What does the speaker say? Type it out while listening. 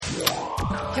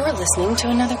You're listening to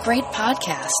another great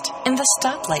podcast in the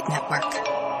Stoplight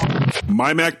Network.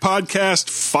 My Mac Podcast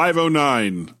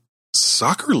 509,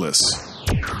 Soccerless.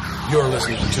 You're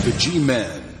listening to the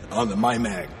G-Men on the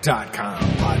MyMac.com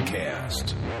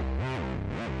podcast.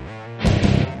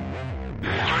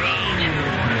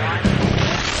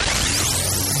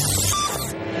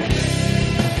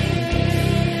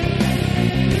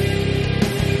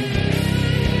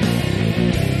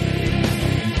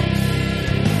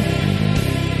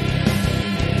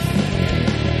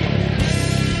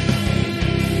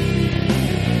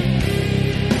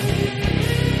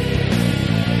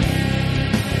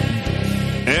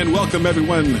 And welcome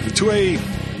everyone to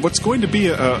what's going to be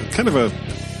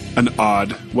an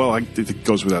odd, well, it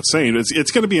goes without saying,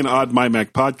 it's going to be an odd My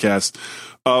Mac podcast,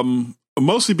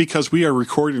 mostly because we are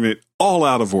recording it all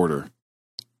out of order,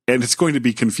 and it's going to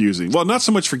be confusing. Well, not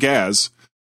so much for Gaz,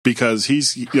 because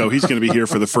he's going to be here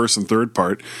for the first and third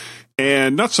part,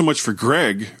 and not so much for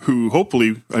Greg, who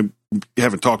hopefully, I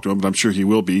haven't talked to him, but I'm sure he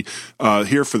will be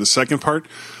here for the second part,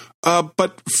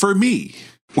 but for me.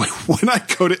 When I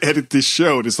go to edit this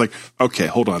show, it's like, okay,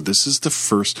 hold on. This is the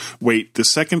first. Wait, the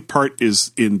second part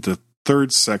is in the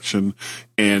third section,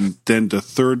 and then the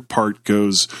third part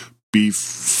goes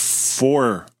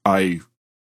before I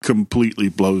completely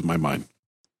blows my mind.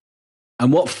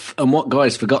 And what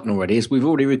Guy's forgotten already is we've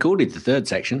already recorded the third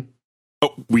section.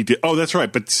 Oh, we did. Oh, that's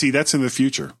right. But see, that's in the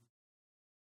future.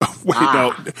 Wait,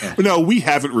 no, we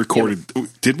haven't recorded. Yeah.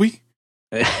 Did we?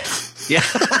 Yeah.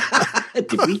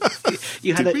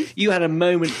 Did we? You had a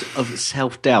moment of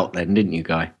self-doubt then, didn't you,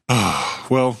 Guy?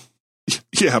 Well,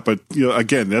 yeah, but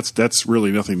again, that's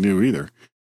really nothing new either.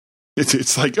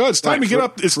 It's like, oh, it's time to get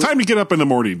up. It's time to get up in the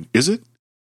morning. Is it?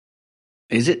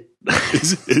 Is it?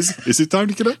 Is it time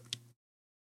to get up?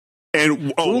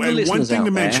 And one thing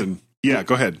to mention. Yeah,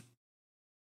 go ahead.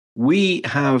 We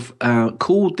have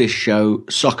called this show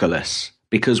Soccerless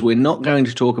because we're not going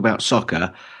to talk about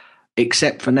soccer,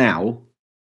 except for now.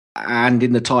 And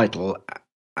in the title,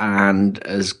 and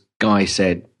as Guy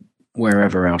said,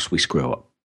 wherever else we screw up.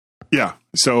 Yeah.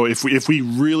 So if we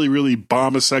really, really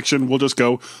bomb a section, we'll just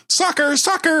go, soccer,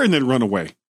 and then run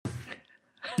away.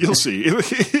 You'll see.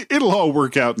 It'll all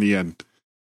work out in the end.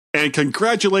 And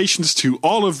congratulations to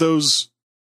all of those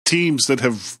teams that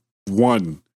have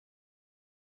won.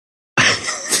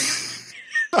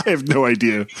 I have no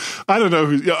idea. I don't know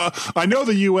who. I know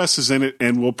the U.S. is in it,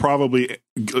 and we'll probably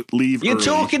leave. You're early.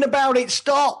 Talking about it.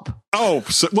 Stop. Oh,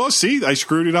 well, see, I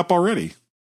screwed it up already.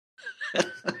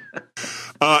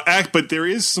 But there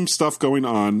is some stuff going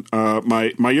on.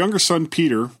 My younger son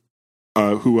Peter,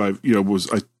 who I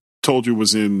told you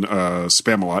was in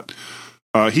Spamalot.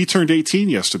 He turned 18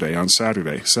 yesterday on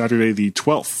Saturday the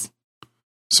 12th.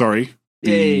 Sorry,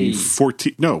 the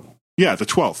 14th. No. Yeah, the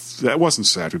 12th. That wasn't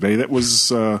Saturday. That was,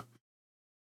 damn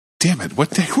it,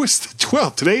 what day was the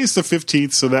 12th? Today is the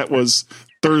 15th, so that was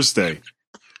Thursday.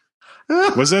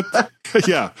 Was it?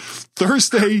 Yeah,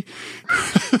 Thursday.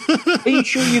 Are you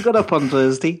sure you got up on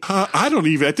Thursday?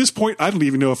 At this point, I don't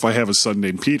even know if I have a son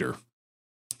named Peter.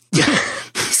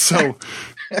 So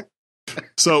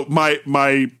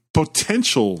my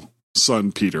potential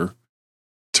son, Peter,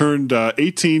 turned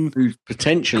 18. Who's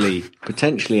potentially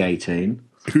 18.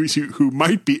 Who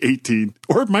might be 18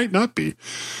 or might not be,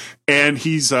 and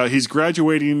he's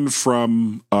graduating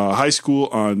from high school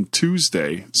on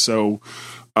Tuesday. So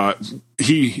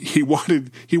he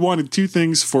wanted two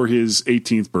things for his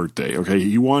 18th birthday. Okay,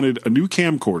 he wanted a new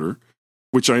camcorder,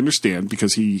 which I understand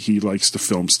because he likes to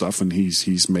film stuff and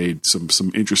he's made some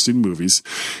interesting movies.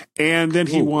 And then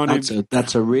he wanted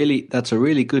that's a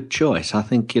really good choice. I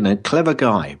think clever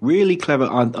guy, really clever.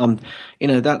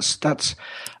 That's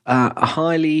a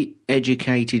highly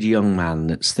educated young man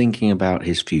that's thinking about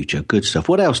his future. Good stuff.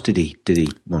 What else did he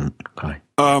want, Kai?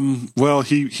 Well,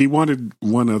 he wanted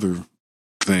one other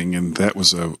thing, and that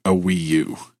was a Wii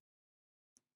U.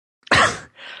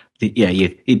 Yeah,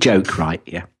 you joke, right?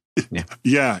 Yeah.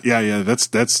 Yeah.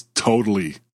 That's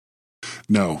totally.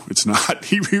 No, it's not.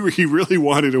 He really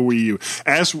wanted a Wii U.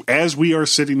 As we are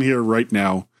sitting here right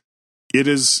now, it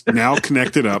is now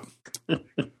connected up,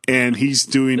 and he's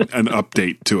doing an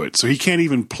update to it, so he can't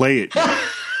even play it yet.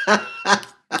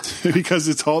 Because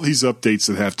it's all these updates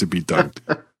that have to be done.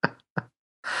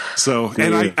 So,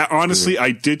 and I honestly,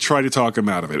 I did try to talk him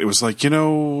out of it. It was like,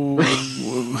 really,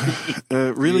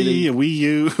 a Wii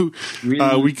U?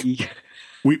 Really?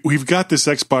 We've got this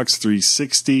Xbox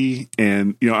 360,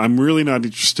 and I'm really not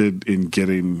interested in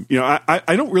getting.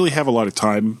 I don't really have a lot of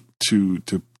time to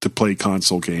play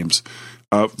console games.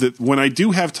 When I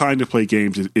do have time to play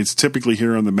games, it's typically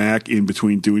here on the Mac in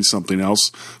between doing something else.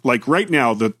 Like right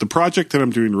now, the project that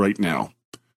I'm doing right now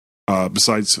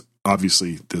besides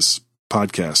obviously this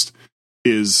podcast,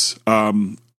 is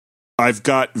I've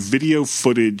got video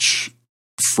footage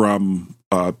from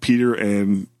Peter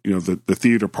and the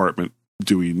theater department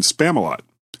doing Spam-A-Lot,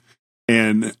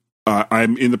 and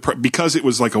I'm in because it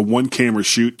was like a one camera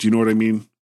shoot. Do you know what I mean?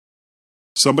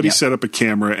 Somebody set up a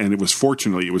camera, and it was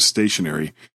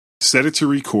stationary. Set it to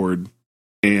record,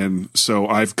 and so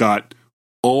I've got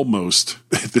almost.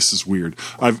 This is weird.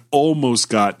 I've almost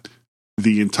got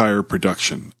the entire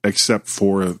production except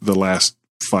for the last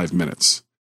 5 minutes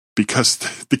because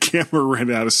the camera ran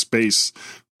out of space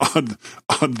on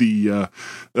the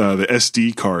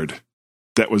SD card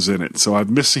that was in it. So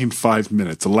I'm missing 5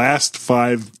 minutes. The last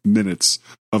 5 minutes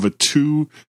of a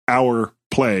 2-hour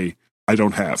play I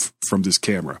don't have from this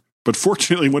camera. But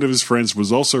fortunately, one of his friends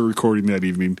was also recording that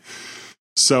evening.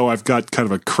 So I've got kind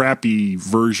of a crappy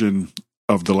version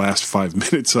of the last 5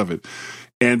 minutes of it.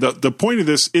 And the point of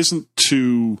this isn't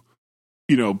to,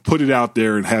 put it out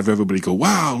there and have everybody go,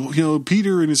 wow,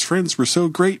 Peter and his friends were so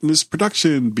great in this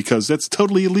production, because that's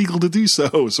totally illegal to do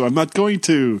so. So I'm not going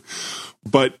to.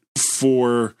 But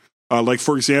for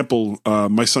example,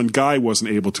 my son Guy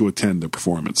wasn't able to attend the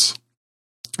performance.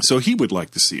 So he would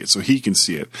like to see it, so he can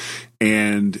see it.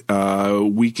 And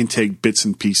we can take bits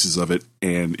and pieces of it.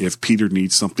 And if Peter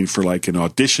needs something for like an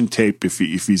audition tape, if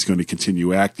he's going to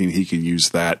continue acting, he can use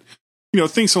that.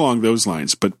 Things along those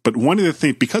lines. But one of the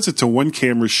things, because it's a one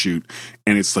camera shoot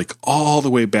and it's like all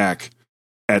the way back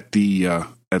at the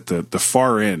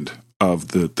far end of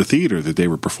the theater that they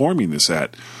were performing this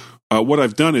at, what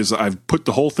I've done is I've put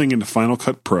the whole thing into Final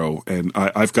Cut Pro, and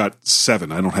I've got 7.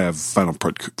 I don't have Final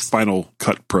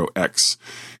Cut Pro X.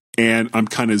 And I'm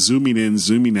kind of zooming in,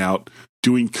 zooming out,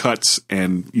 doing cuts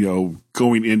and,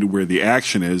 going into where the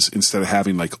action is instead of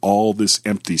having like all this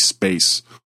empty space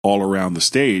all around the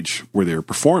stage where they're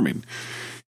performing.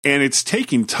 And it's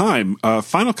taking time.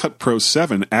 Final Cut Pro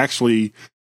 7 actually,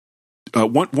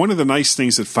 one of the nice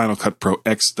things that Final Cut Pro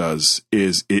X does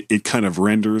is it kind of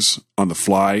renders on the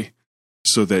fly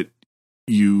so that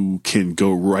you can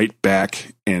go right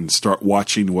back and start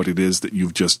watching what it is that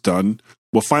you've just done.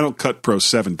 Well, Final Cut Pro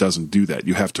 7 doesn't do that.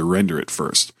 You have to render it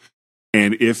first.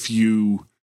 And if you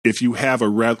have a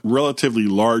relatively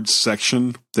large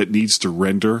section that needs to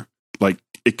render, like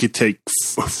it could take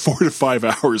 4 to 5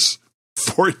 hours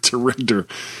for it to render,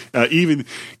 even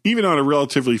on a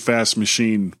relatively fast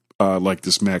machine like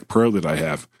this Mac Pro that I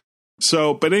have.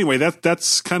 So, but anyway,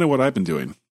 that's kind of what I've been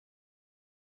doing.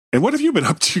 And what have you been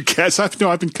up to, Cass? I've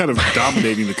been kind of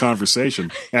dominating the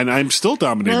conversation, and I'm still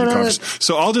dominating the conversation.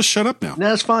 So I'll just shut up now. No,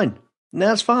 that's fine.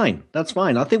 That's fine.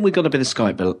 I think we've got a bit of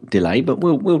Skype delay, but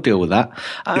we'll deal with that.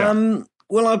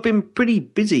 Well, I've been pretty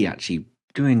busy actually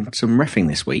doing some reffing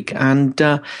this week, and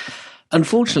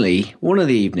unfortunately, one of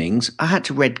the evenings I had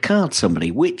to red card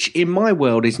somebody, which in my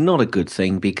world is not a good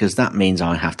thing because that means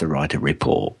I have to write a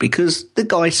report because the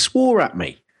guy swore at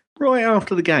me right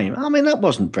after the game. I mean, that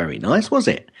wasn't very nice, was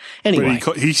it? Anyway,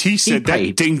 he said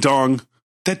that ding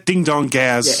dong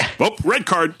Gaz. Yeah. Oh, red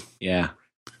card. Yeah.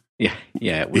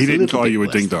 It was he didn't call you a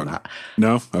ding dong.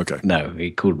 No? Okay. No,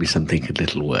 he called me something a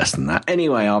little worse than that.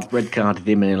 Anyway, I've red carded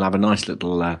him and he'll have a nice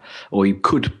little, or he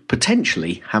could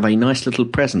potentially have a nice little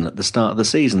present at the start of the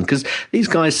season because these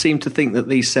guys seem to think that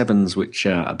these 7s, which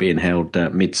are being held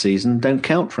mid-season, don't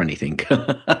count for anything.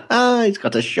 He's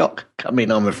got a shock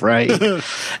coming, I'm afraid.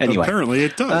 Anyway. Apparently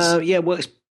it does. Works.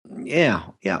 Yeah,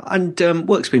 and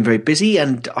work's been very busy,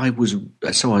 and I was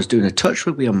doing a touch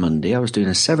rugby on Monday, I was doing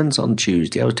a 7s on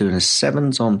Tuesday, I was doing a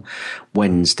 7s on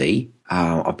Wednesday.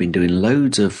 I've been doing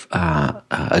loads of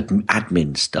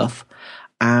admin stuff,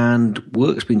 and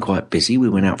work's been quite busy. We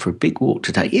went out for a big walk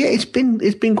today. Yeah, it's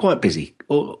been quite busy,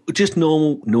 or just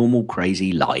normal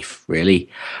crazy life, really.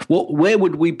 Where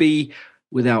would we be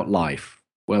without life?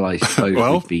 Well, I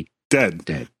suppose we'd be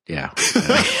dead. Yeah.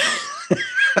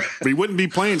 We wouldn't be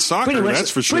playing soccer, that's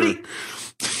for sure.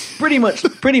 Pretty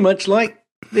much like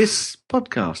this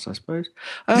podcast, I suppose.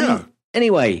 Yeah.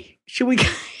 Anyway, should we go?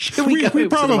 We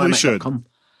probably should.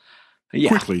 Yeah,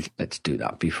 quickly. Let's do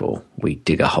that before we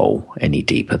dig a hole any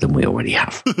deeper than we already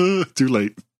have. Too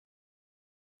late.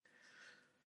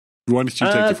 Why don't you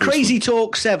take the first Crazy one?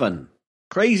 Talk 7.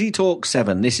 Crazy Talk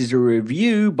 7. This is a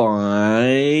review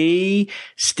by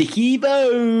Sticky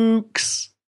Vokes.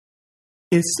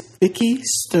 It's Vicky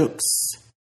Stokes.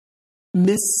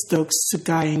 Miss Stokes to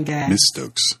Guy and Gaz. Miss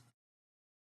Stokes.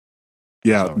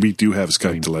 Yeah, sorry. We do have a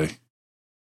Skype delay.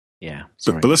 Yeah,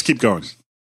 sorry. But let's keep going.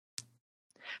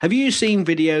 Have you seen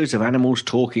videos of animals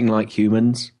talking like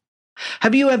humans?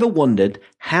 Have you ever wondered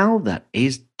how that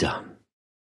is done?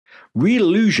 Real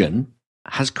Illusion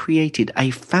has created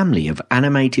a family of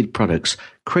animated products,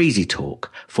 Crazy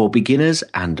Talk, for beginners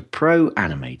and pro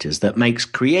animators that makes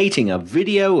creating a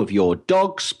video of your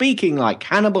dog speaking like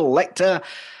Hannibal Lecter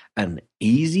an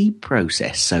easy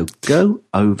process. So go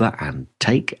over and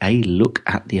take a look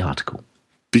at the article.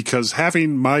 Because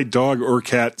having my dog or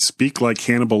cat speak like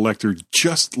Hannibal Lecter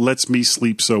just lets me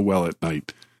sleep so well at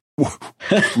night.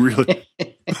 Really?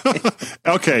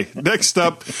 Okay, next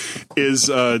up is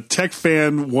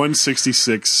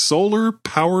TechFan166,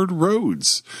 solar-powered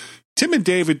roads. Tim and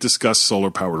David discuss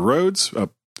solar-powered roads.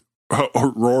 Or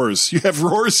roars. You have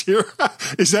roars here?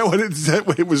 Is that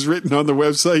what it was written on the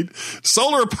website?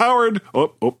 Solar-powered.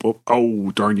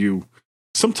 Oh, darn you.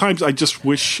 Sometimes I just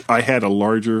wish I had a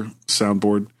larger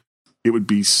soundboard. It would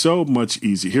be so much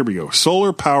easier. Here we go.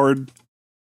 Solar-powered.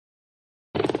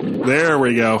 There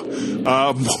we go.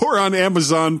 More on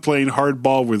Amazon playing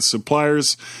hardball with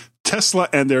suppliers. Tesla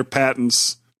and their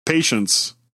patents.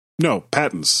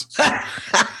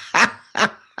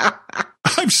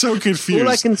 I'm so confused. All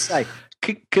I can say,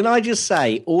 can I just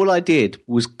say, all I did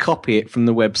was copy it from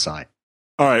the website.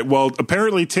 All right. Well,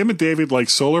 apparently Tim and David like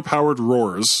solar-powered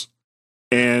roars,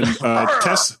 and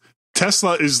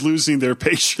Tesla is losing their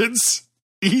patience.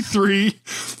 E3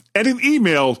 and an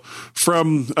email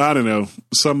from, I don't know,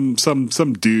 some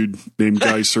dude named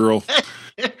Guy Searle.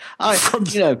 If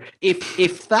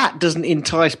that doesn't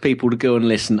entice people to go and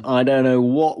listen, I don't know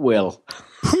what will.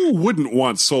 Who wouldn't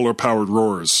want solar-powered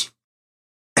roars?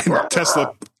 And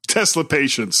Tesla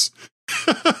patience.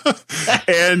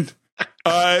 And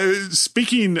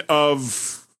speaking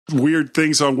of weird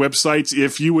things on websites,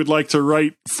 if you would like to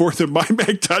write for the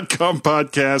MyMac.com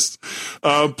podcast,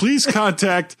 please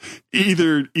contact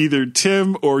either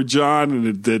Tim or John,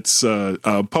 and that's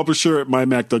publisher at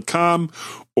MyMac.com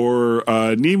or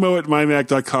Nemo at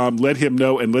MyMac.com. Let him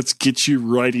know, and let's get you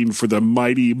writing for the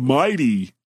mighty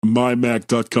MyMac.com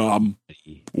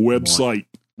website.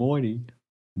 Morning.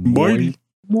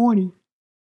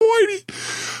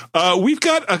 We've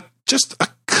got just a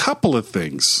couple of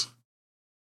things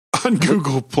on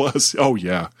Google Plus. Oh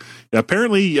yeah.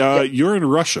 Apparently, you're in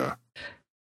Russia.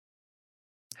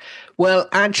 Well,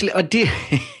 actually, I did.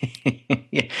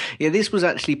 yeah, this was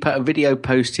actually a video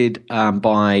posted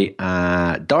by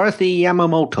Dorothy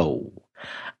Yamamoto,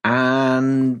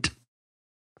 and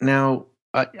now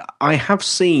I have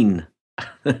seen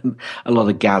a lot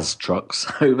of gas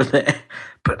trucks over there,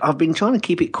 but I've been trying to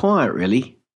keep it quiet,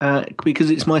 really,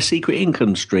 because it's my secret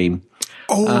income stream.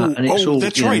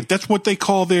 That's right. That's what they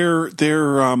call their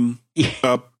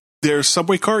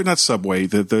subway car, not subway,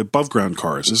 the above ground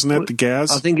cars. Isn't that the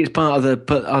gas? I think it's part of the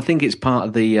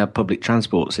public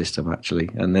transport system, actually.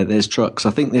 And there's trucks.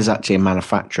 I think there's actually a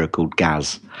manufacturer called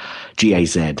Gaz,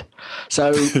 Gaz.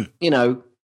 So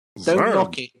don't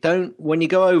knock it. When you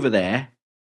go over there,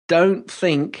 don't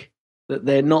think that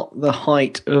they're not the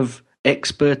height of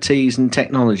expertise and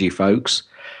technology, folks.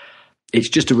 It's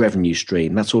just a revenue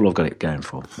stream. That's all I've got it going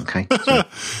for. Okay. So,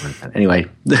 anyway,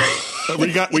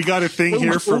 we got a thing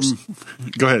here from.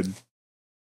 Go ahead.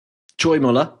 Troy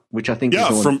Muller, which I think is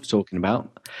the one I'm talking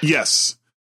about. Yes,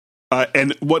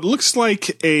 and what looks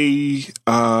like a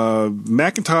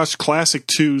Macintosh Classic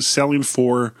 2 selling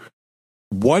for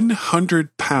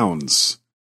 £100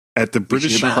 at the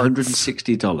British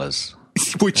 $160,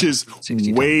 which is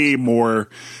way more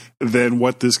than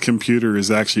what this computer is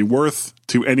actually worth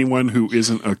to anyone who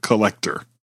isn't a collector.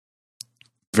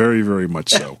 Very, very much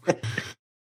so.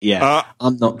 Yeah,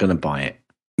 I'm not going to buy it.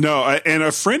 No, and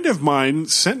a friend of mine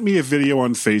sent me a video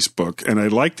on Facebook, and I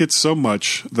liked it so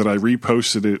much that I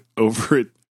reposted it over at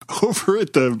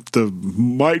the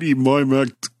mighty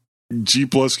MyMac G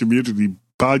Plus community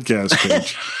podcast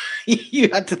page. You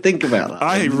had to think about that.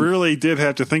 I really did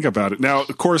have to think about it. Now,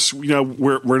 of course,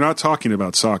 we're not talking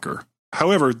about soccer.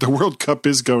 However, the World Cup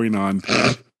is going on,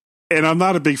 and I'm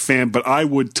not a big fan, but I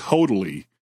would totally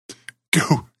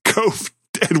go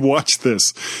and watch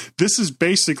this. This is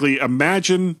basically,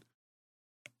 imagine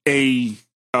a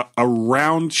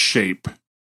round shape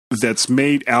that's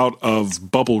made out of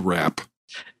bubble wrap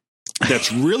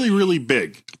that's really, really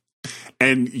big,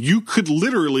 and you could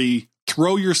literally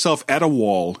throw yourself at a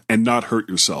wall and not hurt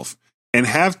yourself, and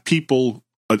have people.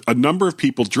 A number of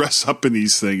people dress up in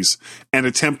these things and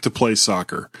attempt to play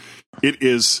soccer. It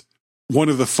is one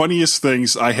of the funniest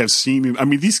things I have seen. I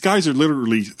mean, these guys are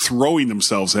literally throwing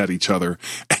themselves at each other,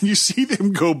 and you see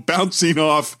them go bouncing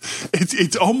off.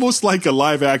 It's almost like a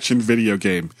live action video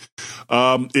game.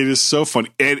 It is so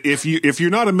funny. And if you're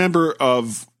not a member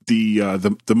of the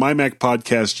MyMac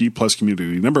podcast G Plus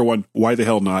community, number one, why the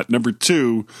hell not? Number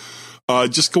two,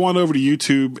 just go on over to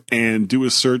YouTube and do a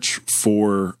search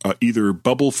for either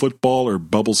bubble football or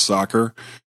bubble soccer,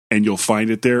 and you'll find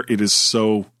it there. It is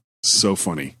so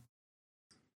funny.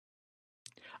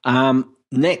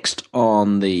 Next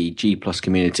on the G Plus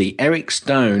community, Eric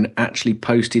Stone actually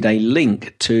posted a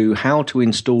link to how to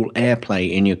install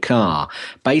AirPlay in your car.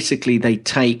 Basically, they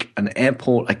take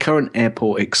a current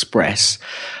Airport Express,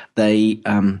 they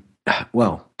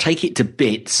take it to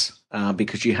bits.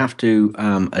 Because you have to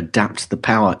adapt the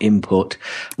power input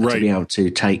to be able to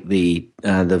take the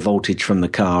voltage from the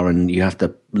car, and you have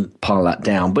to pile that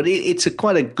down. But it's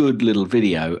quite a good little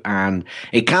video, and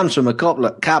it comes from a couple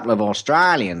of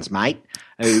Australians, mate,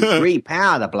 who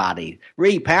repower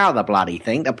the bloody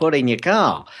thing to put in your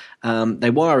car. They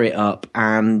wire it up,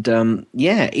 and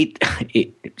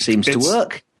it seems to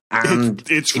work. And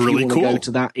it's really cool. Go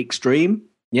to that extreme,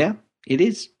 yeah, it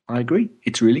is. I agree.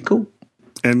 It's really cool.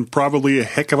 And probably a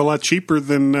heck of a lot cheaper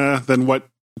than what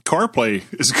CarPlay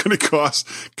is going to cost,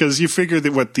 because you figure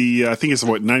that I think it's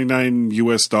 $99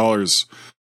 US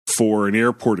for an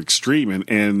Airport Extreme,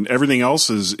 and everything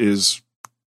else is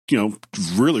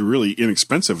really, really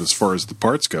inexpensive as far as the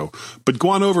parts go. But go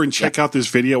on over and check out this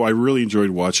video. I really enjoyed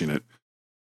watching it.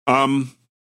 I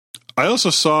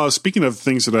also saw, speaking of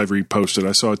things that I've reposted,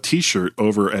 I saw a T-shirt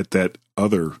over at that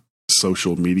other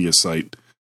social media site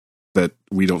that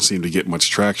we don't seem to get much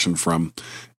traction from.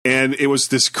 And it was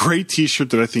this great T-shirt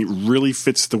that I think really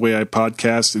fits the way I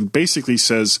podcast, and basically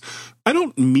says, I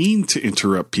don't mean to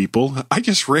interrupt people. I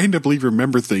just randomly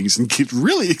remember things and get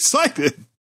really excited.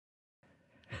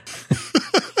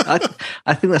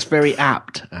 I think that's very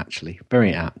apt, actually.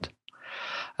 Very apt.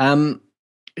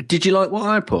 Did you like what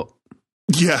I put?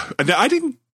 Yeah. I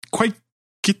didn't quite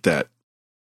get that.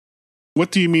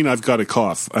 What do you mean I've got a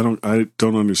cough? I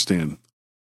don't understand.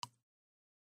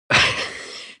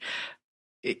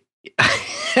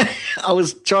 I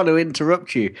was trying to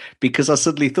interrupt you because I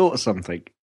suddenly thought of something.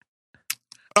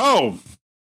 Oh.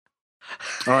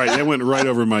 All right, that went right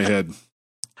over my head.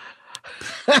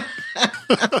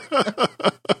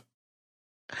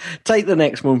 Take the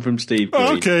next one from Steve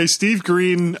Green. Okay, Steve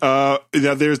Green.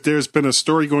 There's been a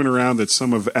story going around that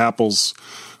some of Apple's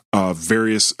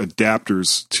various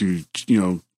adapters to,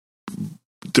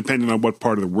 depending on what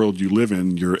part of the world you live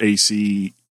in, your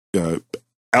AC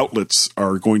outlets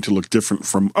are going to look different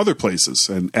from other places.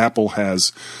 And Apple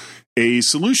has a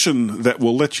solution that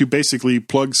will let you basically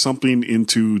plug something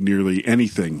into nearly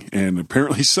anything. And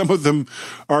apparently some of them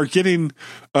are getting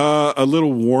a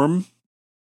little warm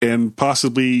and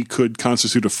possibly could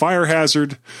constitute a fire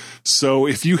hazard. So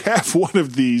if you have one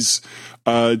of these,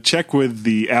 check with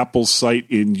the Apple site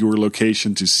in your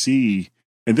location to see.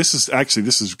 And this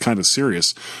is kind of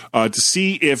serious, to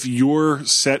see if your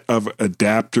set of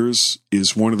adapters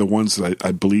is one of the ones that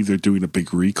I believe they're doing a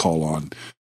big recall on,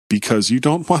 because you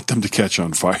don't want them to catch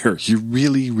on fire. You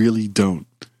really, really don't.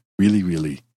 Really,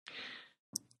 really.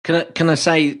 Can I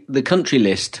say the country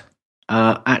list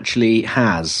actually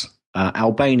has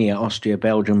Albania, Austria,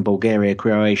 Belgium, Bulgaria,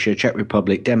 Croatia, Czech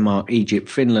Republic, Denmark, Egypt,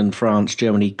 Finland, France,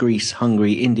 Germany, Greece,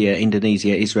 Hungary, India,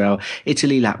 Indonesia, Israel,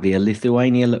 Italy, Latvia,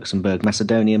 Lithuania, Luxembourg,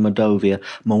 Macedonia,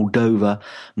 Moldova,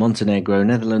 Montenegro,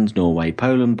 Netherlands, Norway,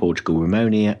 Poland, Portugal,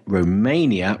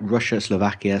 Romania, Russia,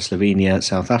 Slovakia, Slovenia,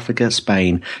 South Africa,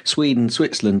 Spain, Sweden,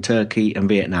 Switzerland, Turkey, and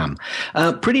Vietnam.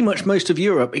 Pretty much most of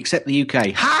Europe except the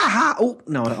UK. Ha ha! Oh,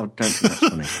 no, I don't think that's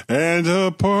funny. And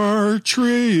a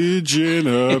partridge in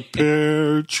a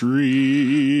pear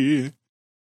tree.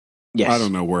 Yes. I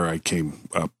don't know where I came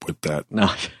up with that.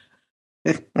 No.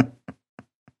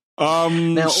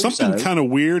 Now, something kind of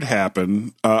weird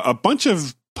happened. A bunch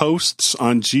of posts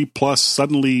on G Plus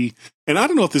suddenly, and I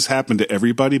don't know if this happened to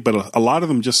everybody, but a lot of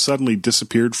them just suddenly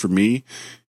disappeared for me,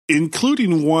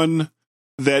 including one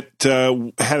that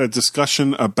had a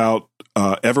discussion about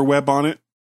Everweb on it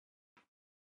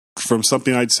from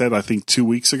something I'd said, I think, 2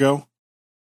 weeks ago.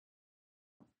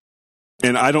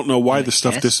 And I don't know why the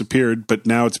stuff disappeared, but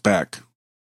now it's back.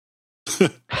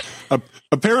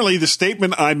 Apparently, the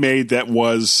statement I made that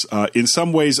was, in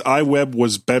some ways, iWeb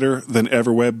was better than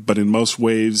Everweb, but in most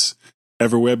ways,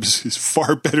 Everweb is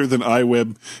far better than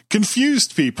iWeb,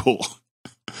 confused people.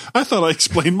 I thought I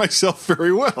explained myself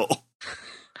very well.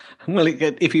 Well,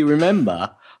 if you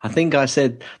remember, I think I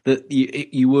said that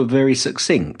you were very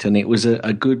succinct, and it was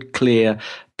a good, clear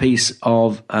piece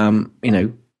of,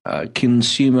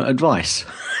 consumer advice.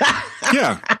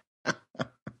 Yeah.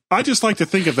 I just like to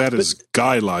think of that as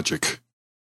guy logic.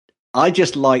 I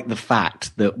just like the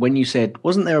fact that when you said,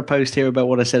 wasn't there a post here about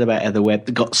what I said about Etherweb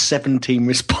that got 17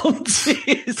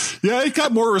 responses? Yeah, it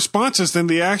got more responses than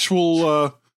the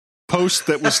actual post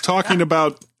that was talking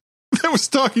about That was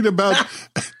talking about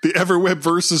the EverWeb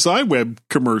versus iWeb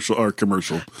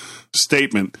commercial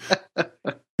statement.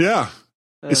 Yeah.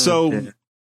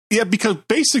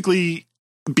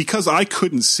 Because I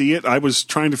couldn't see it, I was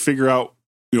trying to figure out,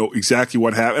 exactly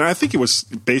what happened. And I think it was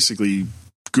basically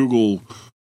Google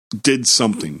did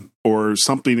something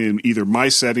in either my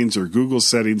settings or Google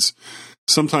settings.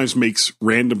 Sometimes makes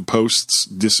random posts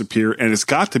disappear, and it's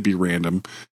got to be random.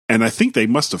 And I think they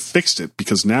must have fixed it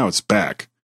because now it's back.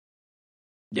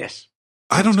 Yes.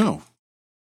 I don't know.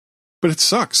 But it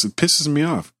sucks. It pisses me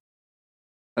off.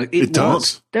 It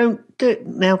does. Don't do it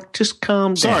now. Just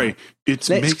calm down. Sorry. It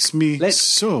makes me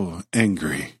so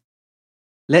angry.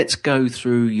 Let's go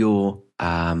through your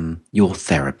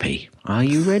therapy. Are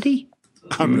you ready?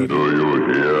 I'm ready. Do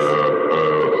you hear,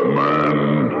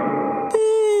 Earthman?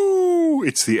 Ooh,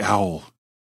 it's the owl.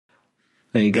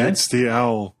 There you go. It's the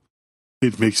owl.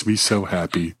 It makes me so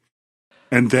happy.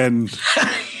 And then...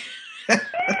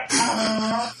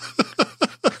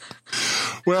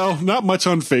 Well, not much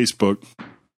on Facebook.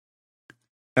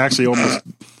 Actually, almost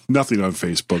nothing on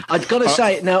Facebook. I've got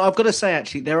to say,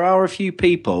 actually, there are a few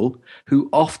people who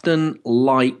often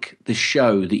like the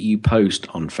show that you post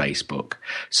on Facebook.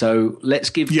 So let's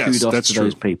give kudos to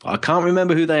those people. I can't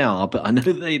remember who they are, but I know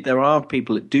there are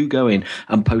people that do go in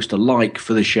and post a like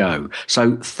for the show.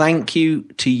 So thank you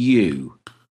to you.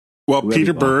 Well,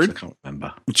 Peter Bird, I can't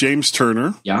remember. James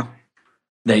Turner. Yeah.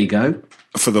 There you go.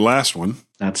 For the last one.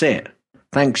 That's it.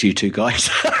 Thanks, you two guys.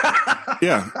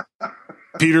 Yeah.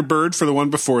 Peter Bird for the one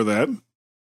before that.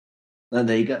 And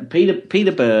there you go.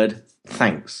 Peter Bird,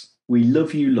 thanks. We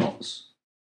love you lots.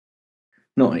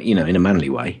 Not, in a manly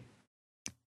way.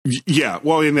 Yeah,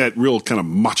 well, in that real kind of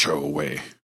macho way.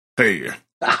 Hey.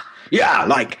 Yeah,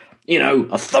 like,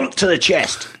 a thump to the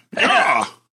chest.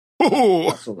 Ah!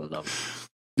 Oh. That sort of love.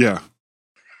 Yeah.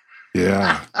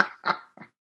 Yeah.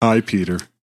 Hi, Peter.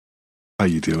 How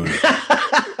you doing?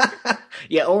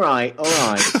 Yeah, all right.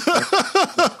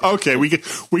 Okay, we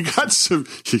got some.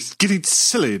 He's getting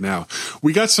silly now.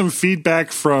 We got some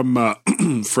feedback from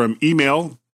from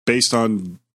email based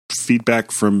on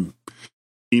feedback from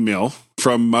email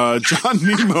from John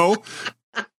Nemo.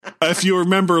 If you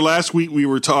remember, last week we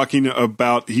were talking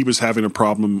about he was having a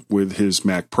problem with his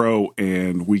Mac Pro,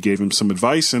 and we gave him some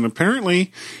advice. And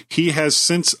apparently, he has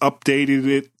since updated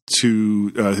it to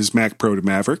his Mac Pro to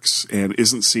Mavericks and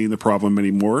isn't seeing the problem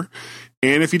anymore.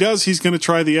 And if he does, he's going to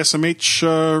try the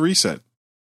SMH reset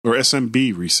or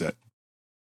SMB reset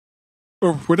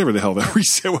or whatever the hell that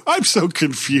reset was. I'm so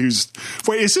confused.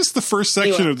 Wait, is this the first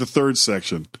section or the third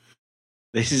section?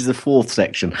 This is the fourth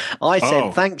section. I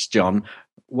said, thanks, John.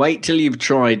 Wait till you've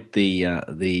tried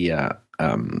the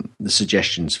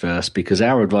suggestions first, because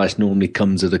our advice normally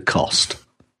comes at a cost.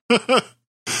 Yeah,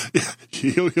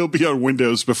 he'll be on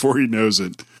Windows before he knows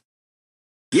it.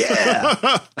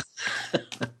 Yeah.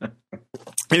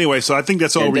 Anyway, so I think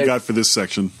that's all we got for this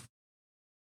section.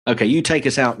 Okay, you take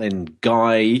us out then,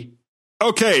 Guy.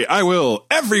 Okay, I will.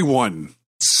 Everyone,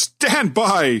 stand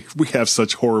by. We have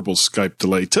such horrible Skype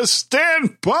delay. To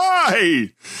stand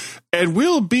by, and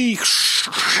we'll be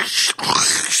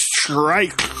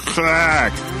right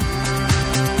back.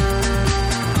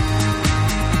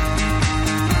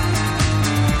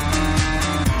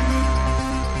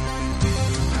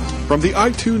 From the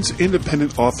iTunes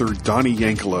independent author Donnie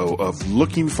Yankelo of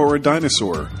Looking for a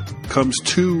Dinosaur comes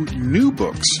 2 new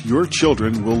books your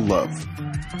children will love.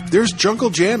 There's Jungle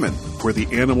Jammin', where the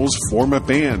animals form a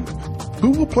band. Who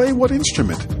will play what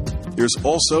instrument? There's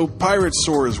also Pirate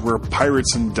Soars, where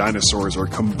pirates and dinosaurs are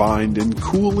combined in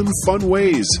cool and fun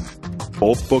ways.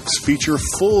 Both books feature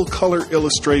full-color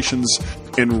illustrations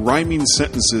and rhyming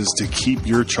sentences to keep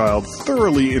your child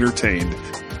thoroughly entertained.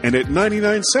 And at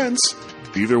 99 cents,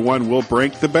 either one will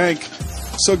break the bank.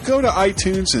 So go to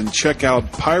iTunes and check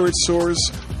out Pirate Soars,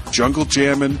 Jungle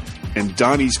Jammin', and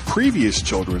Donnie's previous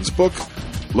children's book,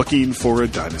 Looking for a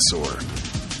Dinosaur.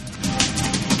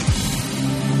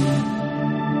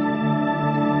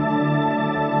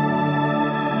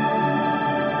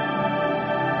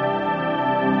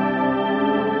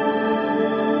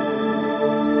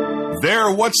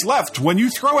 They're what's left when you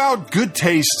throw out good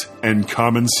taste and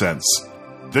common sense.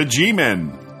 The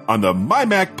G-Men on the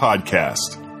MyMac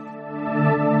Podcast.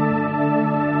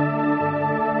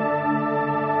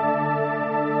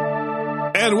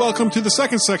 And welcome to the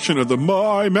second section of the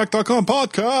MyMac.com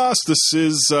podcast. This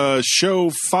is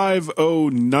show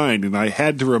 509, and I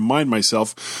had to remind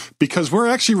myself because we're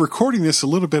actually recording this a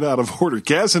little bit out of order.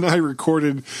 Gaz and I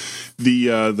recorded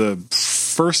the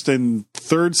first and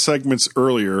third segments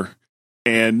earlier,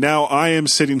 and now I am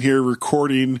sitting here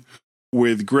recording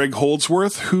with Greg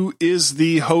Holdsworth, who is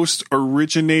the host,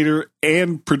 originator,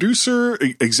 and producer,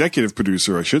 executive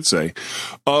producer, I should say,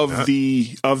 of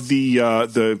it's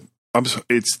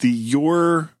the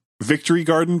Your Victory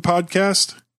Garden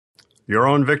podcast. Your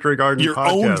Own Victory Garden Your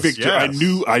podcast. Own Victory. Yes.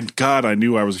 I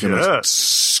knew I was going to Yes.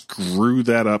 screw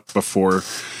that up before.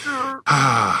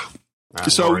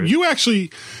 So you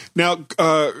actually now,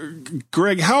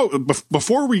 Greg, how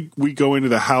before we go into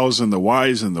the hows and the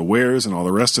whys and the wheres and all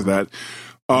the rest of that,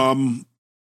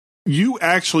 you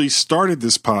actually started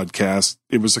this podcast.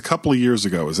 It was a couple of years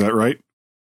ago. Is that right?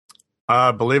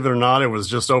 Believe it or not, it was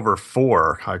just over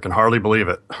 4. I can hardly believe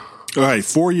it. All right,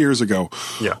 4 years ago.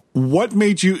 Yeah. What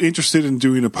made you interested in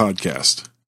doing a podcast?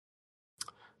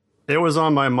 It was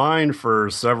on my mind for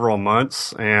several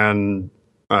months, and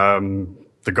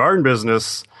the garden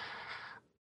business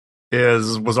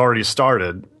was already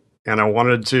started, and I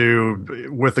wanted to,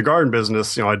 with the garden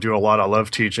business, I do a lot. I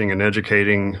love teaching and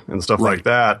educating and stuff like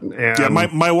that. And yeah,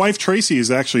 my wife Tracy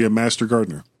is actually a master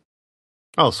gardener.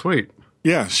 Oh, sweet.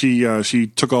 Yeah, she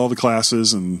took all the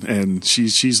classes and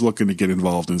she's looking to get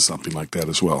involved in something like that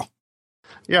as well.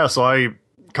 Yeah, so I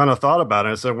kind of thought about it.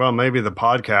 I said, well, maybe the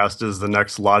podcast is the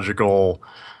next logical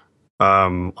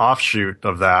offshoot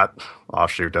of that.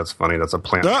 Offshoot, that's funny. That's a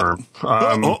plant term.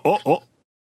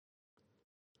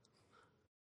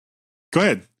 Go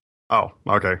ahead. Oh,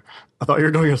 okay. I thought you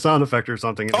were doing a sound effect or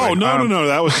something. Oh, Anyway, no.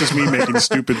 That was just me making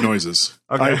stupid noises.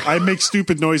 Okay. I make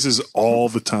stupid noises all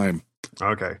the time.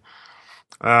 Okay.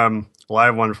 Well, I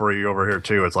have one for you over here,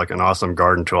 too. It's like an awesome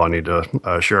garden tool I need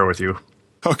to share with you.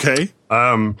 Okay.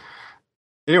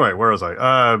 Anyway, where was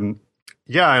I?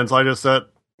 Yeah, and so I just said,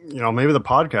 maybe the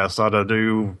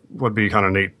podcast would be kind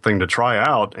of neat thing to try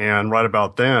out. And right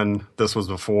about then, this was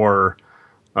before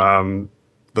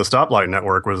the Stoplight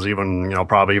Network was even,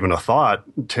 probably even a thought.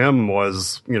 Tim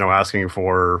was, asking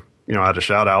for, I had a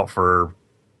shout out for,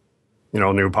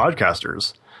 new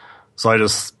podcasters. So I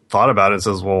just thought about it and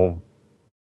says, well,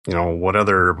 what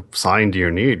other sign do you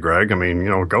need, Greg? I mean,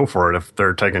 go for it if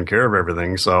they're taking care of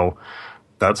everything. So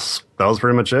that was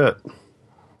pretty much it.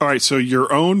 All right. So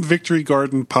Your Own Victory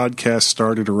Garden podcast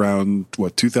started around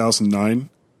 2009?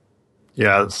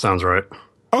 Yeah, that sounds right.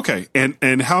 Okay.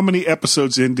 And how many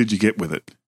episodes in did you get with it?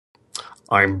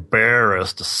 I'm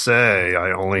embarrassed to say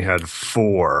I only had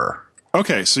 4.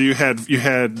 Okay, so you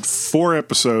had 4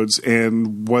 episodes,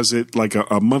 and was it like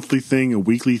a monthly thing, a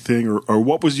weekly thing, or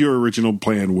what was your original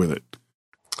plan with it?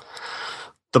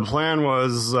 The plan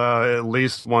was at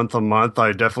least once a month.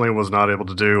 I definitely was not able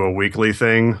to do a weekly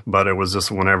thing, but it was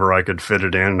just whenever I could fit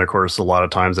it in. And of course, a lot of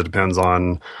times it depends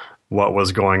on what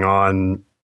was going on,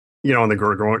 in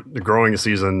the growing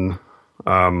season.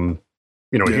 Here,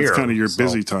 it's kind of your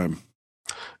busy time.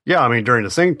 Yeah, I mean during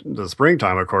the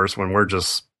springtime, of course, when we're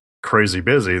just crazy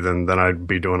busy, then I'd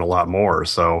be doing a lot more.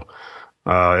 So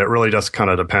it really just kind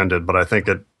of depended, but I think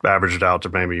it averaged out to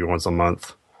maybe once a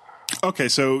month. Okay,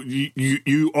 so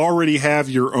you already have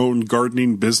your own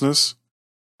gardening business,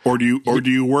 or do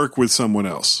you work with someone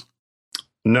else?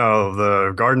 No,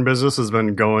 the garden business has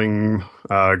been going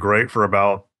great for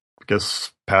about, I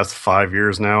guess, past 5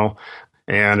 years now.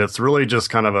 And it's really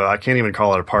just kind of I can't even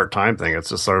call it a part-time thing. It's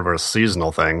just sort of a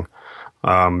seasonal thing.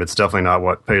 It's definitely not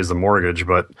what pays the mortgage,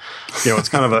 but it's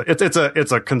kind of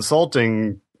it's a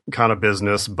consulting kind of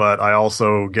business, but I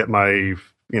also get my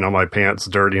pants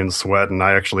dirty and sweat, and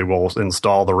I actually will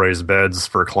install the raised beds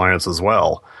for clients as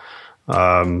well.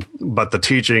 But the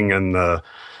teaching and the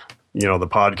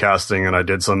podcasting, and I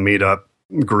did some meetup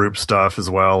group stuff as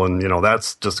well. And,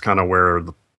 that's just kind of where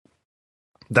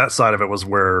that side of it was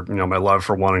where, my love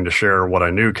for wanting to share what I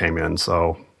knew came in.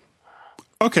 So.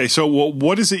 Okay. So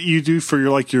what is it you do for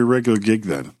your regular gig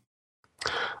then?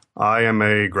 I am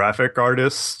a graphic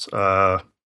artist,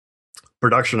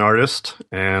 production artist,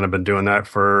 and I've been doing that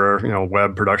for,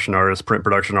 web production artist, print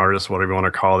production artist, whatever you want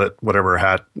to call it, whatever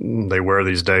hat they wear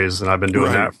these days. And I've been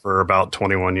doing that for about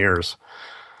 21 years.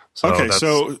 So okay,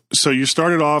 so you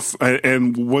started off,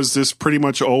 and was this pretty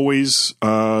much always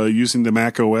using the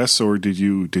Mac OS, or did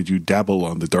you dabble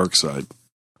on the dark side?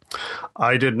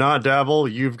 I did not dabble.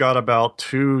 You've got about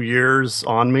 2 years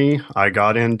on me. I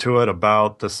got into it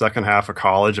about the second half of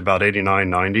college, about 89,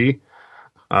 90.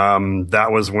 That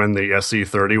was when the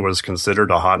SC30 was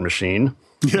considered a hot machine.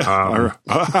 Yeah,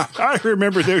 I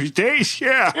remember those days.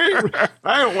 Yeah,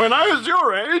 when I was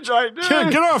your age, I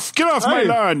did. Get off my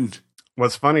lawn.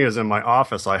 What's funny is in my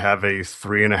office, I have a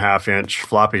 3.5-inch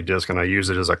floppy disk, and I use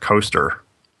it as a coaster.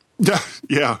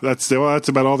 Yeah, that's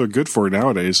about all they're good for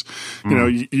nowadays.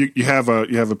 You have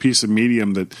a piece of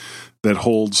medium that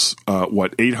holds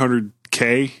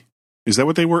 800K. Is that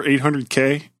what they were?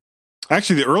 800K.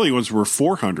 Actually, the early ones were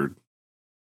 400.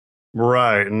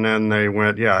 Right, and then they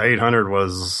went, 800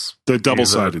 was the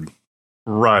double-sided.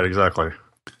 Right, exactly.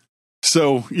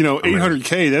 So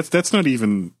 800K. That's not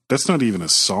even a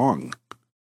song.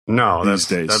 No, these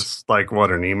days. That's like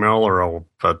what, an email or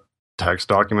a text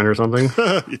document or something.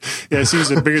 Yeah, it seems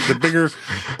the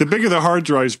bigger the hard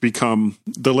drives become,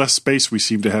 the less space we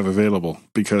seem to have available,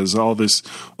 because all these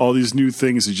new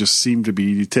things that just seem to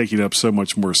be taking up so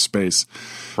much more space.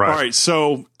 Right. All right,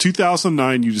 so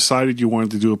 2009, you decided you wanted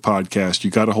to do a podcast.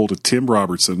 You got a hold of Tim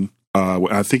Robertson.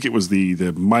 I think it was the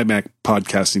MyMac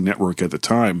Podcasting Network at the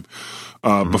time.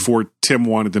 Before Tim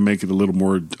wanted to make it a little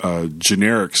more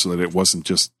generic, so that it wasn't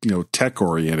just tech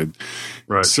oriented.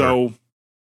 Right. So. Sure.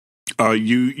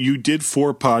 You did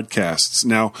 4 podcasts.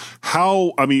 Now,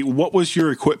 what was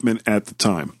your equipment at the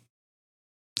time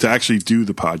to actually do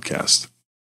the podcast?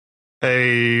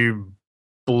 A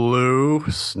Blue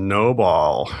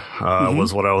Snowball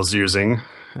was what I was using,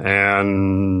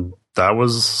 and that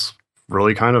was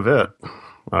really kind of it.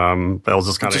 That was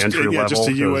just kind of entry level. Just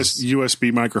a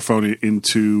USB microphone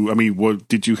into. What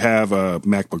did you have, a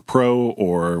MacBook Pro,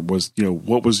 or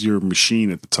what was your machine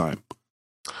at the time?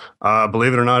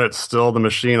 Believe it or not, it's still the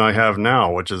machine I have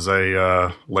now, which is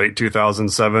a late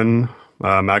 2007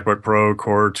 MacBook Pro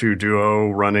Core 2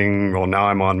 Duo running. Well, now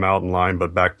I'm on Mountain Lion,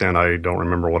 but back then I don't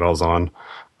remember what I was on.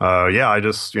 I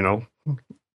just had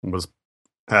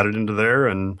it into there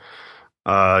and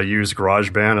used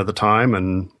GarageBand at the time,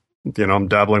 and I'm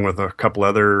dabbling with a couple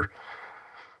other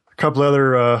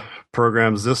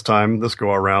programs this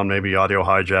go around, maybe Audio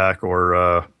Hijack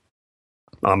or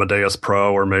Amadeus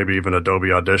Pro, or maybe even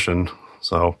Adobe Audition.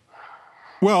 So,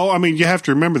 well, you have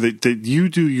to remember that you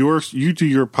do your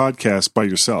podcast by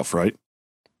yourself, right?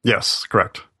 Yes,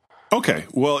 correct. Okay.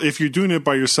 Well, if you're doing it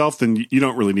by yourself, then you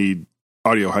don't really need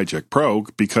Audio Hijack Pro,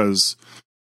 because,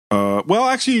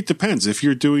 actually, it depends. If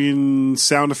you're doing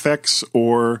sound effects,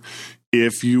 or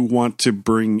if you want to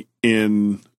bring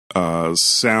in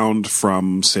sound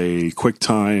from, say,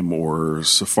 QuickTime or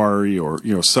Safari or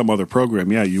some other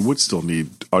program, you would still need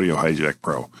Audio Hijack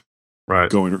Pro. Right.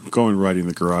 Going right in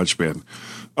the GarageBand.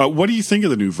 What do you think of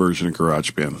the new version of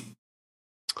GarageBand?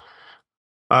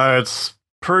 It's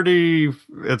pretty.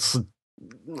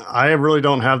 I really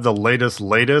don't have the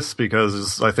latest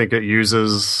because I think it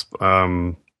uses.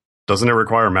 Doesn't it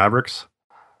require Mavericks?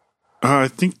 I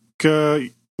think.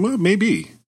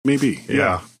 Maybe.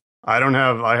 Yeah. I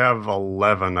have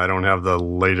 11. I don't have the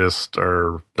latest,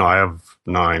 I have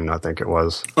 9, I think it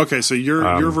was. Okay, so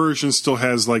your version still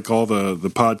has like all the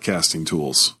podcasting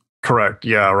tools. Correct.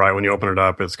 Yeah, right. When you open it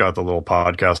up, it's got the little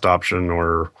podcast option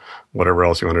or whatever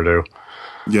else you want to do.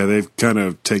 Yeah, they've kind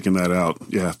of taken that out.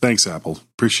 Yeah, thanks, Apple.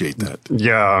 Appreciate that.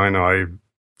 Yeah, I know. I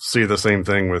see the same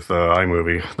thing with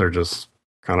iMovie. They're just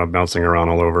kind of bouncing around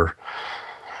all over.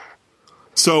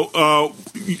 So,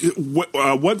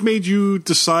 what made you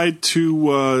decide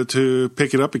to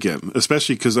pick it up again?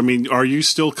 Especially because, are you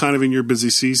still kind of in your busy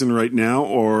season right now,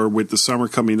 or with the summer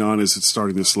coming on, is it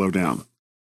starting to slow down?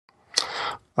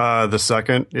 The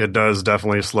second, it does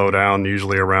definitely slow down.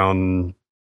 Usually around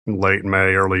late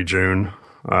May, early June.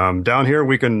 Down here,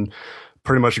 we can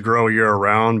pretty much grow year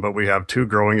round, but we have 2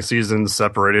 growing seasons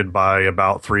separated by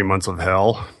about 3 months of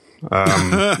hell.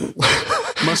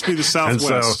 Must be the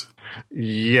Southwest.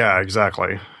 Yeah,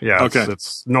 exactly. Yeah, okay.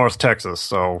 It's North Texas,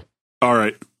 so all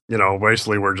right.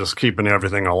 Basically we're just keeping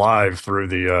everything alive through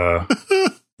the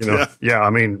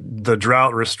the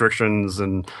drought restrictions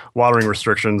and watering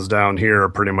restrictions down here are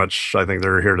pretty much, I think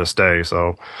they're here to stay.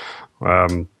 So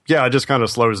it just kind of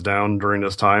slows down during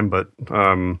this time, but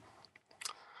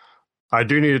I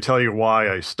do need to tell you why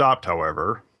I stopped,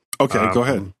 however. Okay, go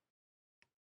ahead.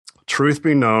 Truth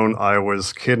be known, I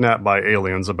was kidnapped by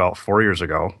aliens about 4 years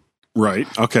ago. Right.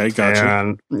 Okay.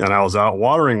 Gotcha. And I was out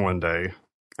watering one day,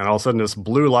 and all of a sudden this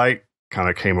blue light kind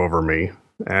of came over me.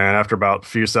 And after about a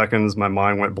few seconds, my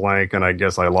mind went blank, and I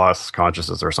guess I lost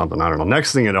consciousness or something. I don't know.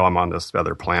 Next thing you know, I'm on this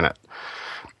other planet.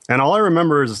 And all I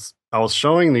remember is I was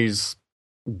showing these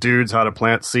dudes how to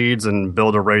plant seeds and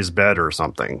build a raised bed or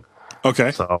something.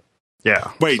 Okay. So,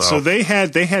 yeah. Wait, so they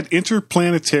had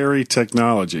interplanetary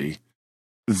technology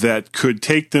that could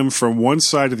take them from one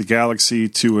side of the galaxy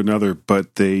to another,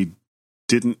 but they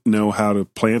didn't know how to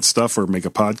plant stuff or make a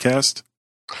podcast?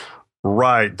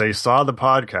 Right. They saw the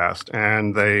podcast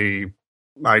and they,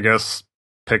 I guess,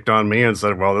 picked on me and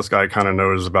said, well, this guy kind of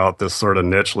knows about this sort of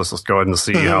niche. Let's just go ahead and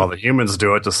see how the humans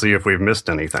do it to see if we've missed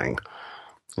anything,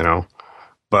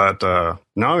 But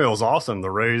no, it was awesome.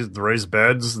 The raised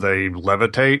beds, they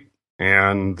levitate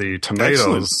and the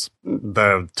tomatoes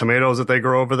that they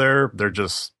grow over there,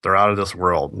 they're out of this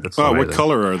world. It's amazing. What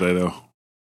color are they though?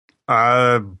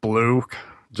 Blue,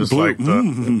 just Blue. like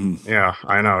yeah,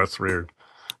 I know, it's weird.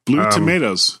 Blue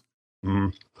tomatoes.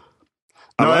 No,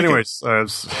 like anyways,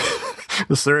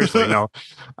 seriously, no.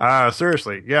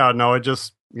 Seriously, yeah, no, it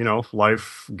just,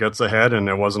 life gets ahead, and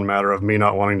it wasn't a matter of me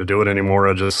not wanting to do it anymore.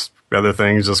 It just, other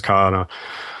things just kind of,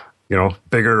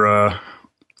 bigger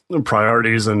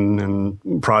priorities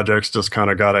and projects just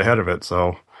kind of got ahead of it.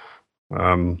 So,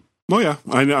 oh yeah,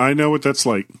 I know what that's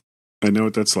like.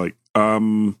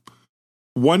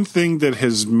 One thing that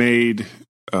has made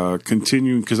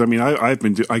continuing, because I mean, I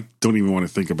don't even want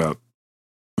to think about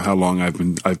how long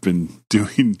I've been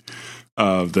doing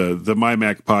the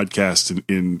MyMac podcast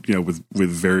in with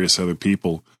various other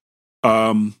people.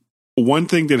 One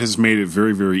thing that has made it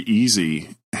very, very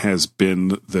easy has been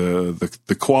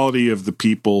the quality of the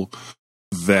people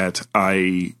that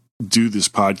I do this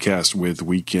podcast with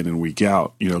week in and week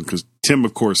out. Because Tim,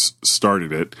 of course,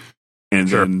 started it, and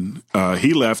Sure. then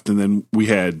he left, and then we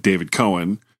had David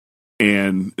Cohen.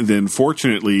 And then,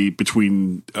 fortunately,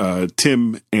 between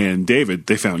Tim and David,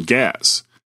 they found Gaz,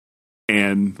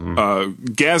 and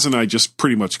Gaz and I just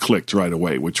pretty much clicked right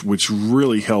away, which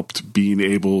really helped being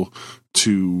able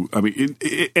to. I mean,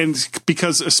 and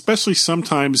because especially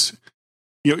sometimes,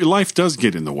 life does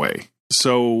get in the way.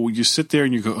 So you sit there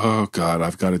and you go, "Oh God,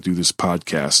 I've got to do this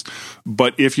podcast."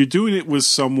 But if you're doing it with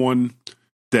someone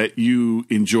that you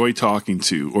enjoy talking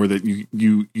to, or that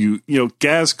you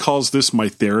Gaz calls this my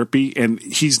therapy, and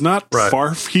he's not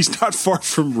far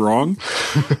from wrong.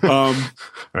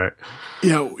 Right.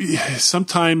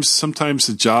 Sometimes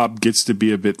the job gets to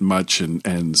be a bit much,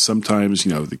 and sometimes,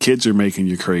 the kids are making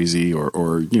you crazy,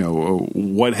 or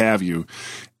what have you.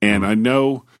 And I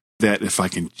know that if I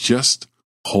can just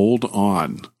hold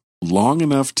on long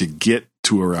enough to get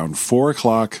to around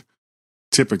 4:00,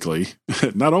 typically,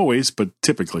 not always, but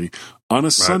typically on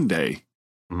a Sunday,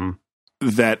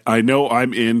 that I know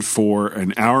I'm in for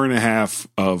an hour and a half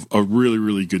of a really,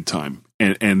 really good time.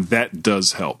 And that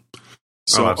does help.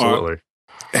 So absolutely.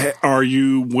 Are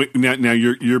you now?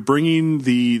 You're bringing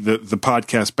the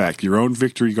podcast back, your own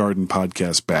Victory Garden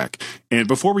podcast back. And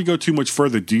before we go too much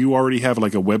further, do you already have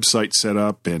like a website set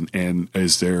up? And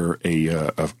is there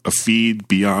a feed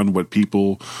beyond what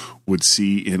people would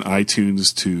see in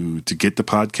iTunes to get the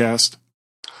podcast?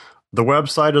 The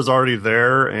website is already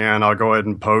there, and I'll go ahead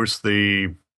and post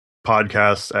the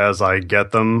podcasts as I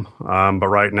get them. But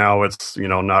right now it's,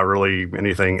 not really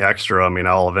anything extra. I mean,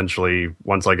 I'll eventually,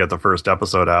 once I get the first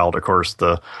episode out, of course,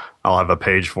 I'll have a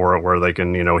page for it where they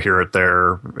can, hear it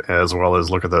there, as well as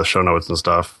look at the show notes and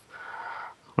stuff.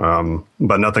 But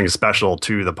nothing special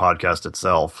to the podcast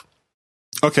itself.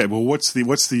 Okay. Well, what's the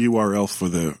URL for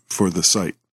the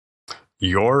site?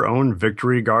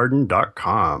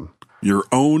 yourownvictorygarden.com.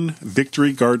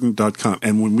 yourownvictorygarden.com.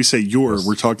 And when we say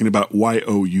we're talking about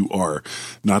YOUR,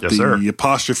 not the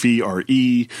apostrophe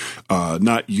RE,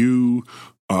 not you,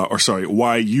 or sorry,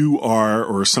 YUR,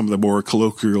 or some of the more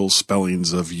colloquial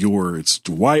spellings of your. It's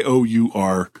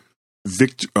YOUR,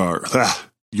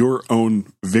 Your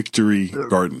Own Victory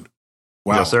Garden.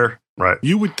 Wow. Yes, sir. Right.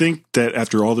 You would think that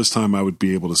after all this time I would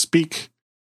be able to speak,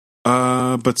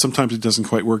 but sometimes it doesn't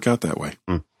quite work out that way.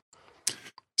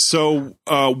 So,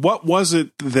 what was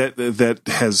it that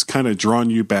has kind of drawn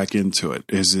you back into it?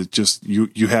 Is it just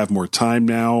you have more time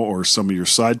now, or some of your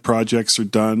side projects are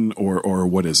done, or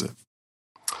what is it?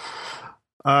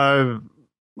 A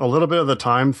little bit of the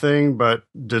time thing, but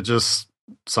just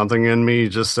something in me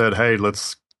just said, "Hey,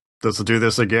 let's do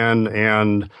this again."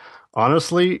 And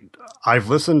honestly, I've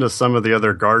listened to some of the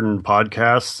other garden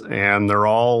podcasts, and they're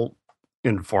all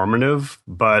informative,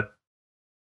 but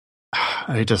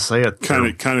I hate to say it, kind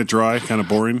of dry, kind of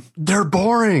boring. They're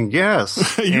boring,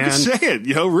 yes. You can say it,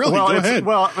 really. Well, go ahead.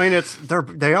 Well, I mean,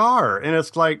 they are, and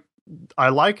it's like I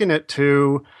liken it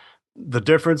to the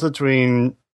difference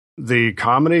between the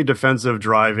comedy defensive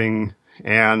driving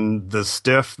and the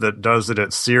stiff that does it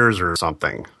at Sears or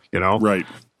something. Right.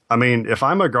 I mean, if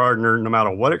I'm a gardener, no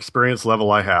matter what experience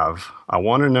level I have, I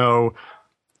want to know,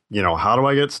 how do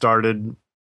I get started?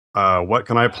 What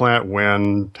can I plant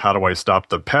when? How do I stop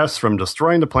the pests from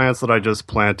destroying the plants that I just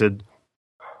planted?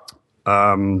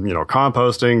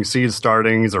 Composting, seed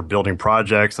startings, or building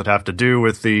projects that have to do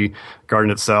with the garden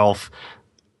itself.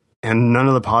 And none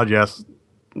of the podcasts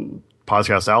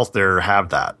out there have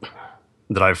that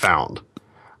I've found.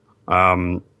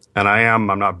 And I'm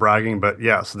not bragging, but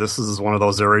yes, this is one of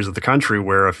those areas of the country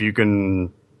where if you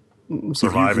can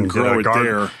survive and grow it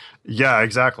there. Yeah,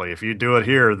 exactly. If you do it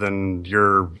here, then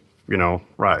you're,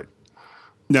 right.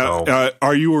 Now,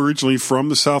 are you originally from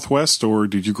the Southwest, or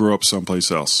did you grow up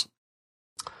someplace else?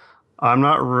 I'm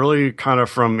not really kind of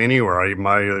from anywhere.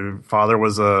 My father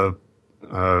was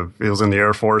he was in the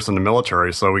Air Force and the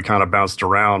military, so we kind of bounced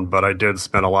around. But I did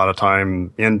spend a lot of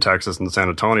time in Texas and San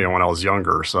Antonio when I was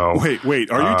younger. So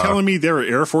wait, are you telling me there are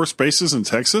Air Force bases in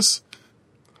Texas?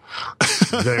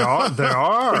 There are. There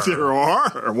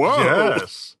are. Whoa.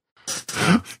 Yes.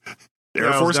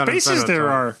 Air Force bases there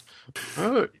are.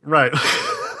 Right.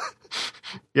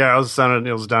 Yeah, it was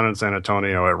down in San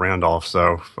Antonio at Randolph.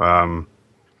 So,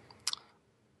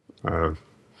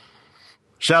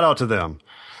 shout out to them.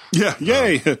 Yeah,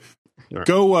 yay!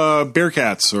 Go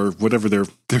Bearcats, or whatever their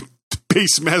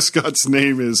base mascot's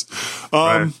name is.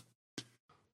 Right.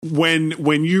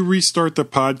 When you restart the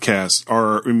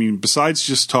podcast, besides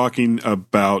just talking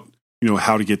about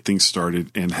how to get things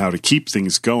started and how to keep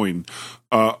things going,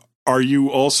 are you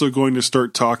also going to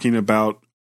start talking about,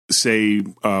 say,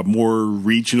 more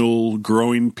regional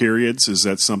growing periods? Is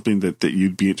that something that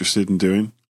you'd be interested in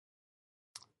doing?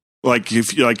 Like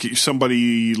if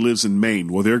somebody lives in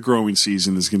Maine, well, their growing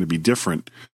season is going to be different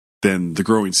than the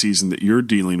growing season that you're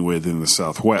dealing with in the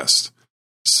Southwest.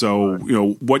 So,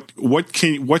 what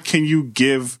can you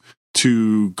give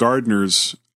to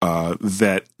gardeners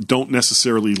that don't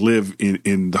necessarily live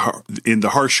in the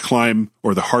harsh climate,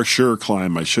 or the harsher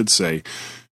climate, I should say,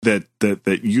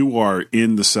 that you are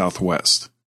in the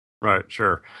Southwest? Right,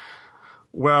 sure.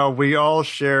 Well, we all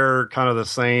share kind of the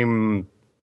same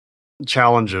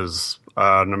challenges,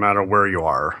 no matter where you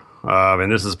are.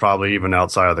 And this is probably even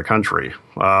outside of the country.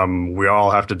 We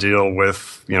all have to deal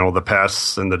with, the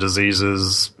pests and the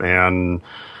diseases and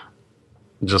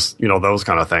just, those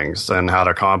kind of things, and how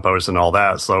to compost and all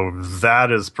that. So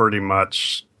that is pretty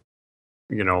much,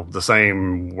 the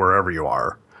same wherever you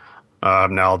are.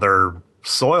 Now, their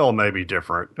soil may be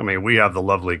different. I mean, we have the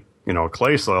lovely,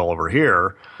 clay soil over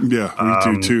here. Yeah,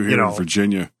 we do too here in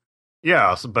Virginia.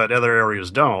 Yes, but other areas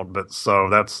don't. But so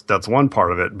that's one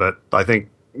part of it. But I think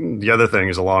the other thing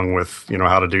is, along with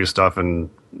how to do stuff, and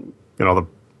the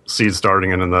seed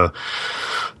starting, and then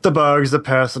the bugs, the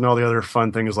pests, and all the other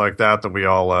fun things like that we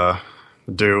all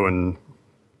do, and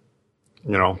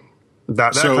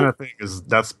that kind of thing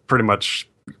that's pretty much,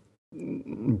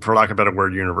 for lack of a better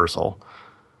word, universal.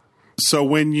 So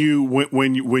when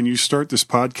you start this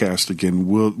podcast again,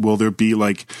 will there be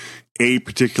like a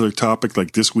particular topic?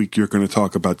 Like this week you're going to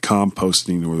talk about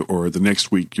composting, or the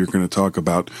next week you're going to talk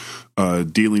about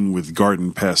dealing with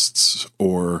garden pests,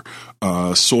 or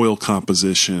soil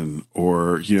composition,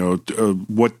 or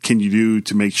what can you do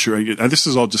to make sure? And this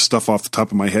is all just stuff off the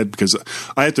top of my head, because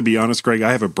I have to be honest, Greg,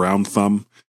 I have a brown thumb.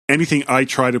 Anything I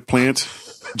try to plant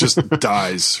just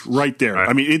dies right there. Right.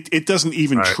 I mean, it doesn't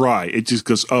even try. It just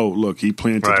goes, oh, look, he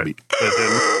planted me.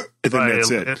 And then that's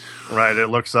it. It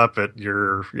looks up at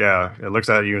it looks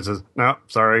at you and says, no,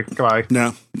 sorry, goodbye.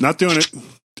 No, not doing it.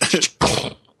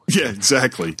 Yeah,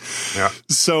 exactly. Yeah.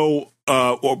 So,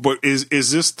 but is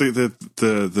this the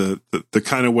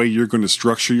kind of way you're going to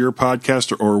structure your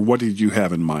podcast, or what did you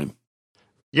have in mind?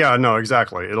 Yeah, no,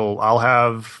 exactly. It'll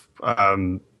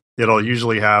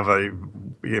usually have a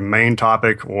main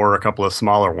topic or a couple of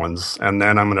smaller ones. And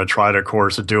then I'm going to try to, of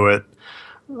course, do it,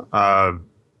 have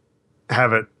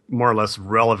it more or less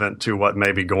relevant to what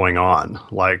may be going on.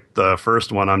 Like the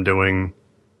first one I'm doing,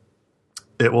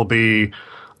 it will be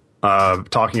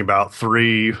talking about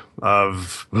three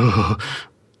of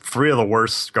the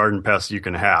worst garden pests you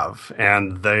can have.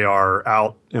 And they are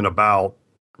out and about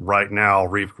right now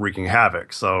wreaking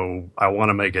havoc. So I want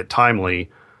to make it timely.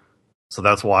 So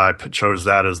that's why I chose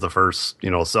that as the first,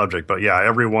 subject. But yeah,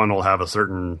 everyone will have a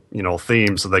certain,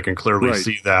 theme, so they can clearly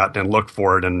see that and look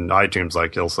for it in iTunes,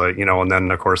 like he'll say, and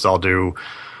then of course I'll do,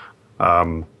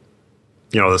 the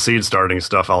seed starting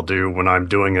stuff I'll do when I'm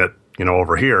doing it,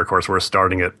 over here. Of course, we're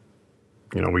starting it,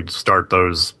 we start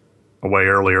those way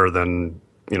earlier than,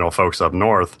 folks up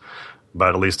north,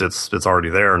 but at least it's already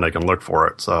there and they can look for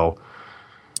it. So,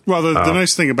 well, the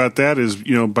nice thing about that is,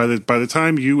 by the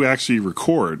time you actually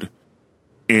record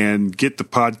and get the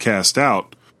podcast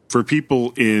out, for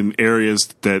people in areas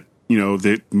that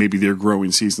that maybe their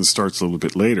growing season starts a little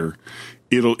bit later,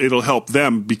 it'll help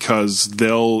them, because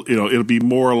it'll be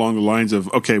more along the lines of,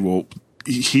 okay, well,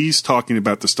 he's talking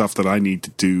about the stuff that I need to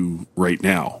do right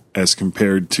now, as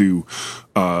compared to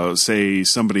say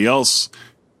somebody else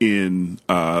in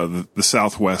the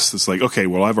Southwest that's like, okay,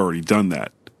 well, I've already done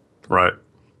that. Right,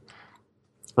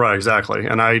 exactly.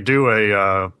 And I do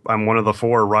I'm one of the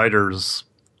 4 writers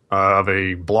of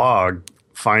a blog.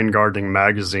 Fine Gardening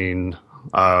Magazine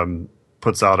has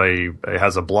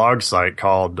a blog site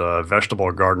called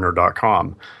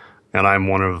vegetablegardener.com, and I'm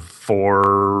one of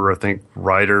 4, I think,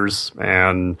 writers,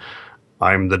 and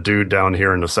I'm the dude down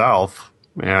here in the South.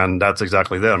 And that's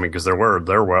exactly that. I mean, because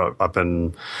they're up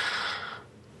in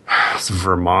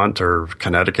Vermont or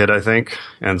Connecticut, I think.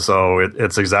 And so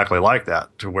it's exactly like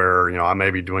that, to where, I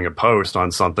may be doing a post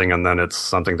on something, and then it's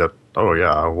something that, oh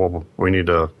yeah, well, we need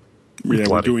to. Yeah,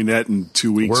 we're doing that in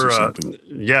 2 weeks or something.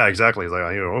 Yeah, exactly. It's like,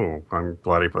 I'm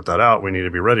glad he put that out. We need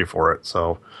to be ready for it.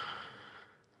 So.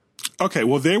 Okay,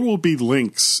 well, there will be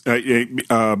links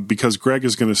because Greg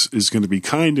is going to be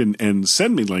kind and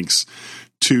send me links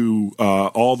to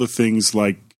all the things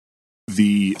like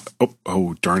the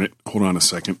darn it, hold on a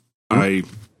second. I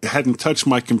hadn't touched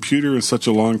my computer in such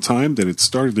a long time that it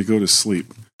started to go to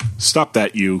sleep. Stop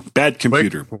that, you bad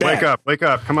computer. Wake up,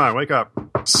 come on, wake up.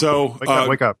 So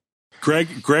wake up.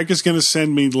 Greg is going to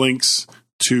send me links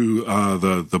to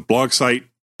the blog site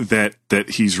that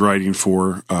he's writing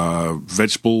for,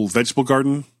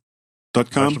 vegetablegarden.com.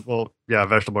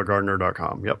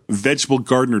 Vegetablegardener.com. Yep.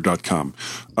 Vegetablegardener.com.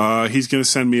 He's going to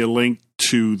send me a link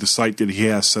to the site that he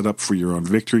has set up for your own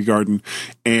victory garden,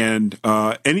 and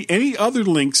any other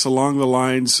links along the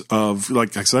lines of,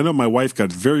 like, because I know my wife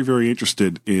got very, very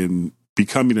interested in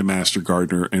becoming a master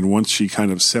gardener, and once she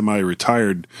kind of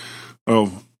semi-retired,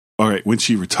 all right, when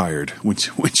she retired, when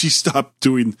she stopped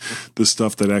doing the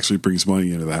stuff that actually brings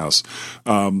money into the house,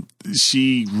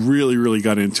 she really, really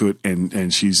got into it,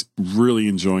 and she's really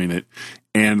enjoying it.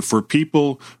 And for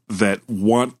people that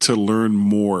want to learn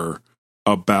more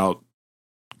about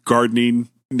gardening,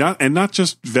 not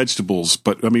just vegetables,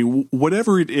 but I mean,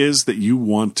 whatever it is that you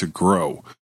want to grow,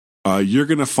 you're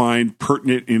going to find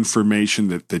pertinent information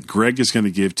that Greg is going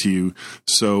to give to you.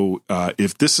 So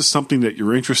if this is something that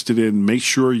you're interested in, make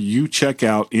sure you check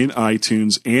out in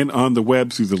iTunes and on the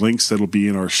web through the links that'll be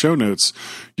in our show notes,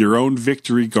 Your Own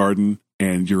Victory Garden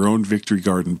and Your Own Victory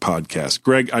Garden podcast.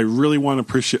 Greg, I really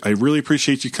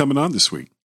appreciate you coming on this week.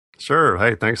 Sure.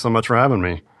 Hey, thanks so much for having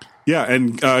me. Yeah,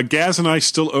 and Gaz and I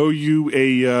still owe you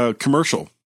a commercial.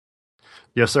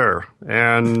 Yes, sir.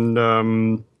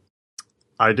 And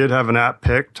I did have an app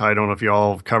picked. I don't know if you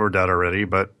all have covered that already,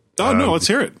 but... no, let's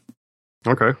hear it.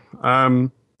 Okay. I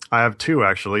have 2,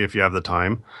 actually, if you have the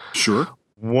time. Sure.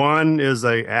 One is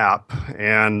a app,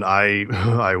 and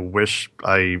I wish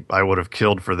I would have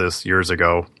killed for this years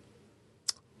ago.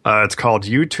 It's called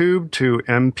YouTube to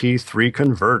MP3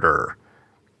 Converter.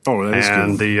 Oh, that is good.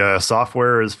 And the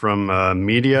software is from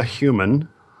Media Human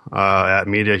at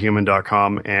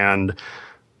MediaHuman.com, and...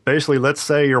 basically, let's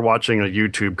say you're watching a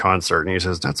YouTube concert and he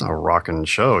says, that's a rockin'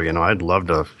 show. I'd love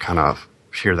to kind of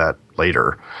hear that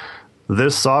later.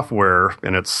 This software,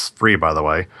 and it's free, by the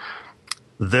way,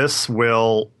 this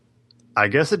will, I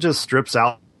guess it just strips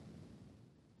out.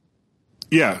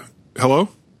 Yeah. Hello?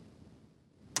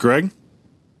 Greg?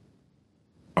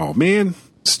 Oh, man.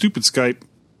 Stupid Skype.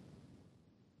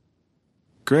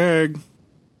 Greg.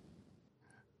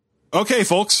 Okay,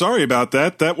 folks, sorry about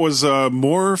that. That was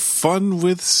more fun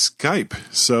with Skype.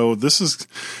 So this is,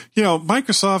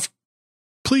 Microsoft,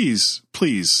 please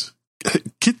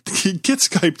get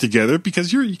Skype together,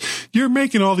 because you're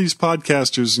making all these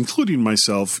podcasters, including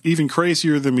myself, even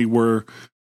crazier than we were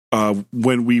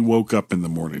when we woke up in the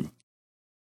morning.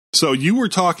 So you were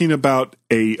talking about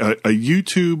a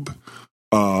YouTube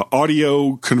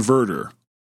audio converter.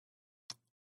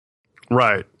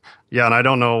 Right. Yeah, and I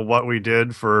don't know what we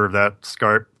did for that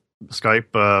Skype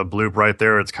bloop right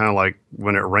there. It's kind of like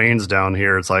when it rains down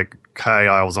here. It's like, hey,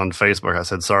 I was on Facebook. I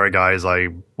said, sorry, guys, I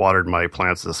watered my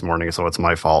plants this morning, so it's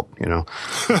my fault, No,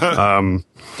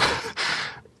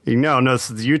 it's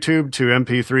the YouTube to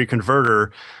MP3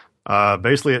 converter.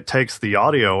 Basically, it takes the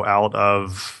audio out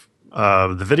of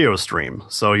the video stream.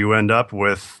 So you end up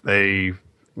with a,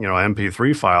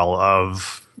 MP3 file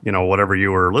of, whatever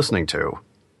you were listening to.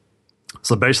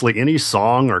 So basically any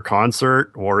song or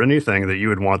concert or anything that you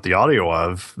would want the audio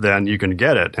of, then you can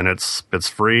get it, and it's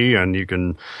free, and you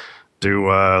can do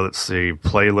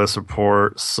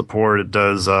playlist support. It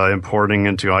does importing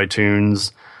into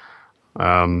iTunes.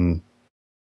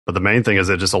 But the main thing is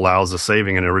it just allows the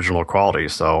saving in original quality.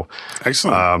 So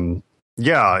excellent.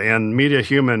 Yeah, and Media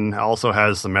Human also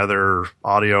has some other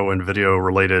audio and video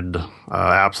related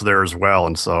apps there as well,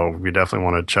 and so you definitely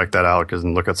want to check that out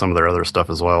and look at some of their other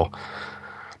stuff as well.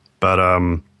 But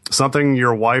something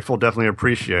your wife will definitely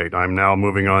appreciate. I'm now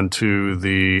moving on to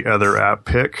the other app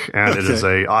pick, and it is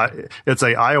it's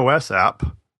a iOS app.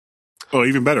 Oh,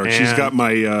 even better. And she's got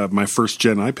my my first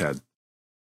gen iPad.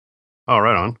 Oh,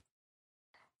 right on.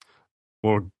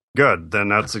 Well, good. Then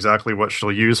that's exactly what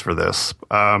she'll use for this.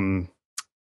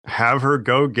 Have her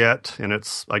go get, and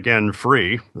it's, again,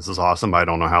 free. This is awesome. I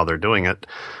don't know how they're doing it.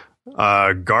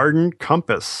 Garden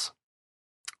Compass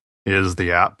is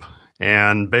the app.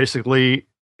 And basically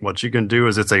what you can do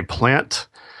is it's a plant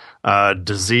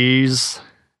disease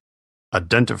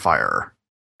identifier.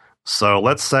 So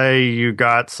let's say you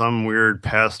got some weird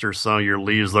pest or some your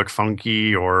leaves look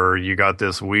funky, or you got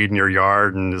this weed in your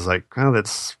yard and it's like, oh,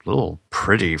 that's a little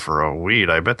pretty for a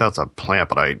weed. I bet that's a plant,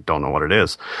 but I don't know what it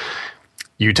is.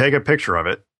 You take a picture of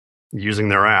it using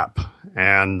their app,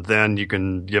 and then you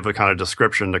can give a kind of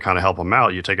description to kind of help them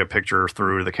out. You take a picture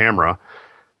through the camera,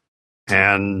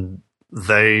 and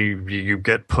you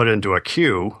get put into a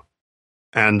queue,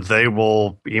 and they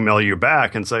will email you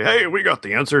back and say, hey, we got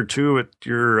the answer to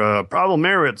your problem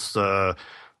there. It's blah,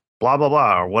 blah,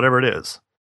 blah, or whatever it is.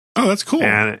 Oh, that's cool.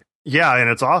 And yeah, and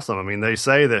it's awesome. I mean, they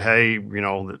say that, hey,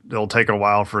 it'll take a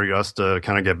while for us to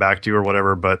kind of get back to you or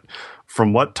whatever. But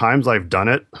from what times I've done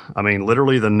it, I mean,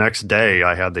 literally the next day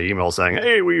I had the email saying,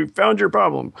 hey, we found your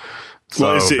problem.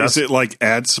 So is it like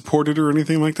ad supported or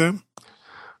anything like that?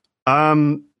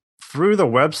 Through the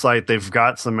website, they've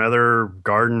got some other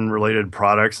garden-related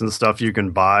products and stuff you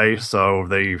can buy. So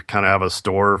they kind of have a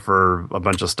store for a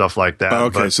bunch of stuff like that.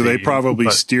 Okay, but so they probably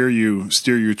steer you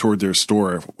toward their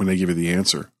store when they give you the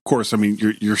answer. Of course, I mean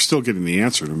you're still getting the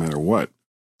answer no matter what.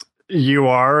 You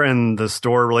are, and the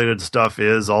store-related stuff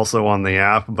is also on the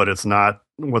app, but it's not.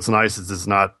 What's nice is it's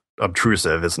not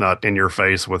obtrusive. It's not in your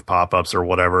face with pop-ups or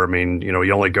whatever. I mean,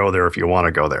 you only go there if you want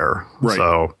to go there. Right.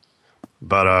 So.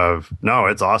 But no,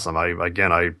 it's awesome. I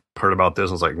heard about this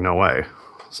and was like, no way.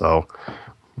 So,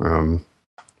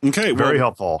 okay, very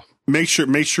helpful. Make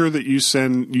sure that you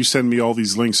send me all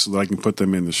these links so that I can put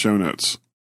them in the show notes.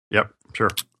 Yep,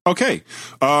 sure. Okay.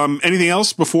 Anything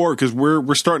else before, because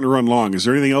we're starting to run long? Is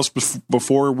there anything else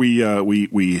before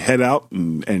we head out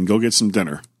and go get some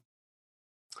dinner?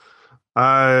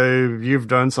 You've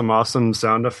done some awesome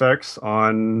sound effects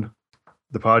on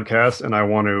the podcast, and I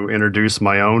want to introduce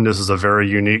my own. This is a very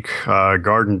unique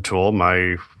garden tool.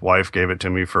 My wife gave it to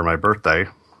me for my birthday.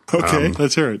 Okay,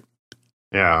 let's hear it.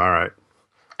 Yeah, all right.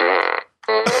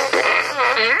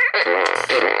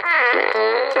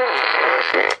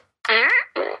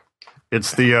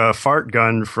 It's the fart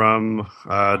gun from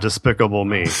Despicable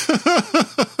Me.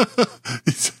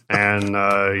 And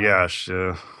yeah, she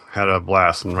had a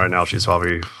blast, and right now she's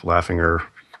probably laughing her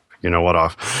what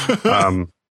off.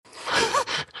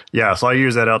 Yeah, so I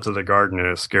use that out to the garden, and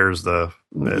it scares the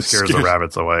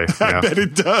rabbits away. Yeah. I bet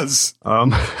it does. All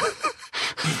right.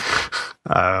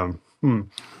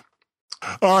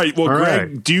 Well, All Greg,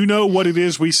 right. do you know what it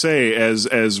is we say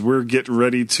as we're getting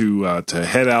ready to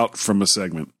head out from a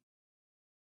segment?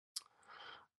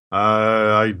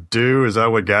 I do. Is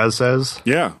that what Gaz says?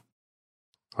 Yeah.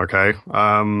 Okay.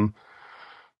 Time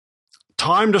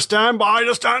to stand by,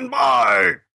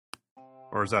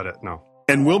 Or is that it? No.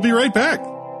 And we'll be right back.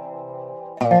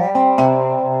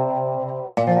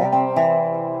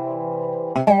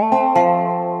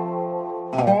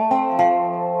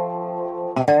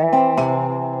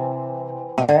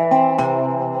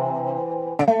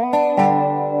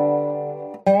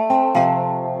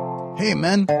 Hey,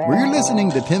 man, were you listening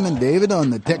to Tim and David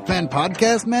on the Tech Fan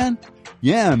Podcast, man?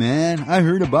 Yeah, man, I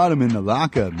heard about him in the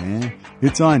lockup, man.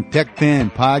 It's on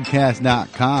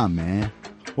techfanpodcast.com, man.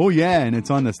 Oh, yeah, and it's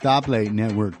on the Stoplight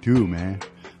Network, too, man.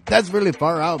 That's really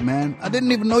far out, man. I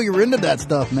didn't even know you were into that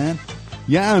stuff, man.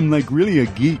 Yeah, I'm like really a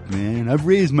geek, man. I've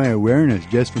raised my awareness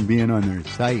just from being on their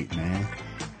site, man.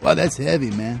 Wow, that's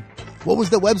heavy, man. What was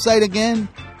the website again?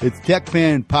 It's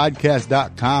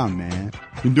techfanpodcast.com, man.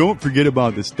 And don't forget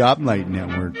about the Stoplight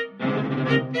Network.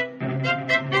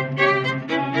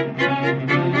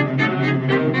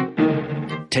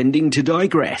 Tending to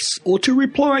digress or to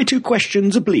reply to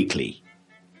questions obliquely.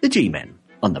 The G-Men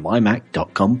on the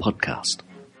mymac.com podcast.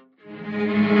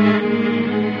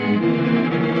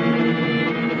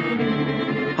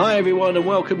 Hi everyone and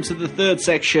welcome to the third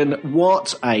section.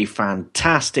 What a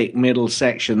fantastic middle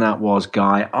section that was,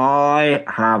 Guy. I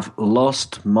have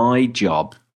lost my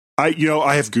job. I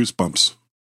have goosebumps.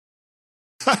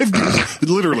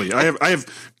 Literally, I have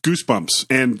goosebumps,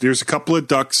 and there's a couple of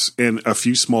ducks and a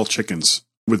few small chickens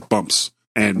with bumps,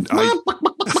 and I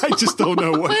just don't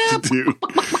know what to do.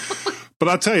 But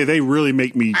I'll tell you, they really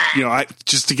make me,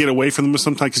 just to get away from them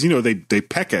sometimes, because they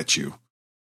peck at you,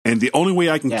 and the only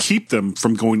way I can keep them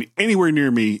from going anywhere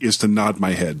near me is to nod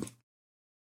my head.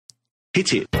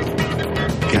 Hit it.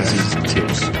 Gaz's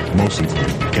tips. Mostly.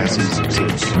 Gaz's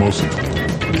tips. Mostly.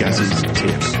 Gaz's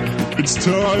tips. It's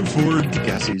time for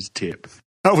Gaz's tip.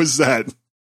 How was that?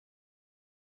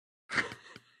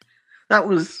 That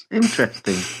was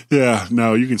interesting. Yeah,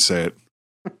 no, you can say it.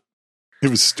 It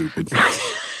was stupid.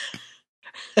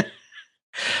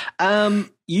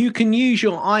 You can use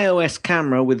your iOS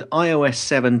camera with iOS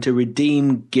 7 to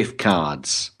redeem gift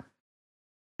cards.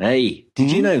 Hey,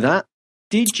 did you know that?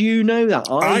 Did you know that?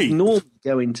 I normally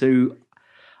go into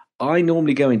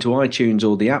iTunes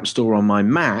or the App Store on my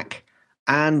Mac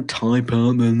and type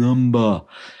out the number.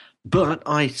 But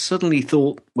I suddenly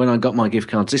thought when I got my gift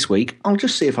cards this week, I'll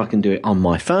just see if I can do it on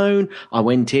my phone. I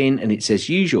went in and it says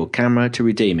use your camera to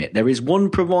redeem it. There is one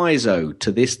proviso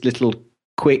to this little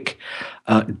quick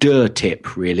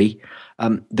tip, really.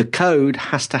 The code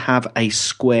has to have a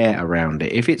square around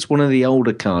it. If it's one of the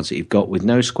older cards that you've got with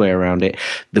no square around it,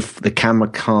 the camera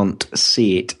can't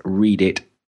see it, read it,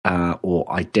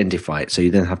 or identify it. So you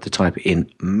then have to type it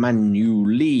in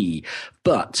manually.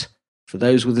 But for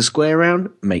those with a square around,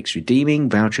 makes redeeming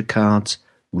voucher cards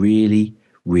really,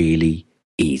 really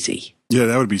easy. Yeah,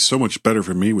 that would be so much better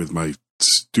for me with my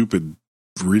stupid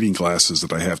reading glasses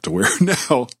that I have to wear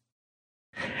now.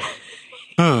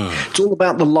 It's all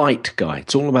about the light, Guy.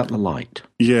 It's all about the light.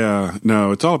 Yeah,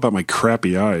 no, it's all about my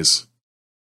crappy eyes.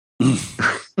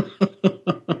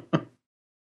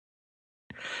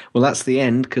 Well, that's the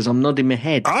end because I'm nodding my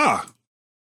head.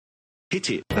 Hit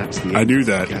it. That's the end. I knew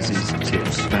that. Gaz's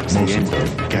tips. That's the end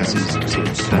of Gaz's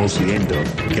tips. That's the end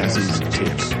of Gaz's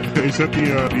tips. Is that the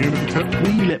end of the tip?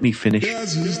 Will you let me finish?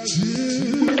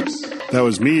 That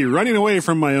was me running away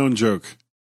from my own joke.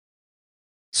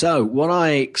 So what I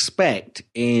expect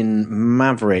in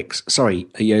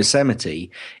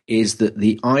Yosemite, is that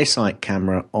the iSight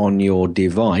camera on your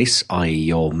device, i.e.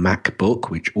 your MacBook,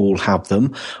 which all have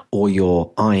them, or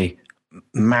your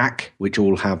iMac, which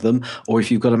all have them, or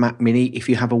if you've got a Mac Mini, if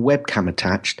you have a webcam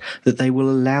attached, that they will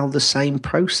allow the same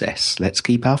process. Let's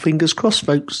keep our fingers crossed,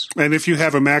 folks. And if you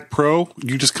have a Mac Pro,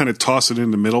 you just kind of toss it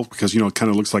in the middle because, it kind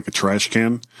of looks like a trash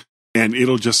can. And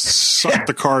it'll just suck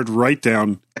the card right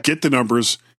down, get the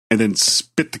numbers, and then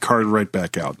spit the card right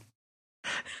back out.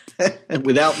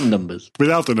 Without the numbers.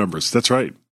 Without the numbers, that's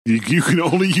right. You can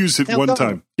only use it one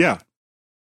time. Yeah.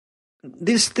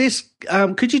 This.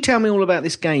 Could you tell me all about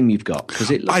this game you've got?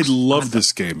 Because I love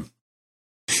this game.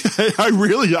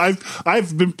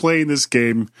 I've been playing this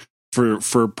game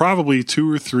for probably 2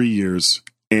 or 3 years.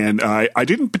 And I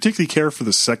didn't particularly care for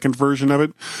the second version of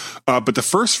it, but the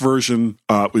first version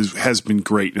has been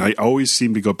great, and I always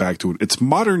seem to go back to it. It's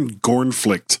Modern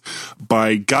Gornflict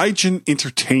by Gaijin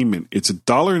Entertainment. It's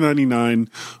 $1.99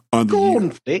 on the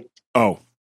Gornflict? Oh,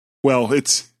 well,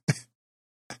 it's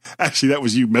actually that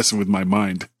was you messing with my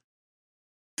mind.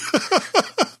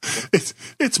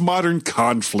 It's Modern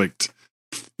Conflict,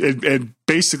 and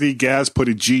basically Gaz put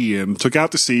a G in, took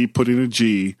out the C, put in a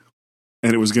G.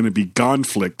 And it was going to be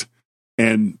Gonflict.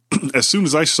 And as soon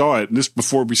as I saw it, and this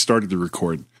before we started to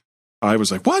record, I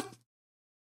was like, what?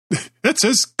 That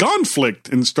says Gonflict.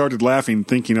 And started laughing,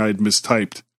 thinking I had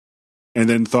mistyped. And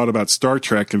then thought about Star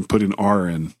Trek and put an R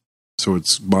in. So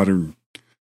it's Modern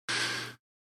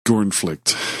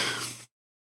Gornflict.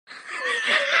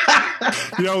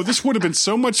 This would have been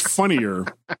so much funnier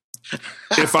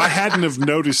if I hadn't have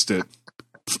noticed it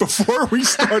before we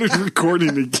started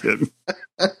recording again.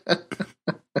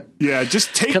 Yeah,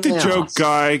 just take the joke,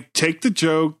 Guy. Take the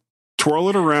joke, twirl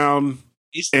it around,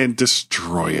 and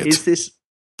destroy it.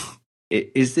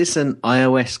 Is this an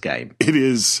iOS game? It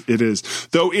is. It is.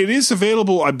 Though it is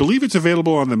available, I believe it's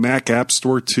available on the Mac App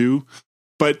Store too.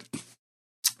 But,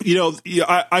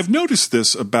 I've noticed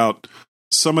this about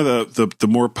some of the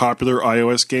more popular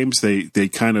iOS games. They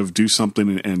kind of do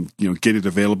something and get it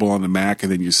available on the Mac,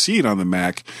 and then you see it on the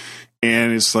Mac.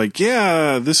 And it's like,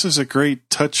 yeah, this is a great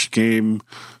touch game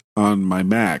on my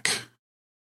Mac.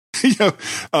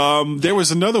 There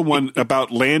was another one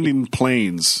about landing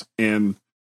planes, and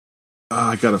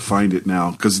I got to find it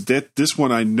now because this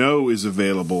one I know is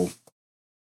available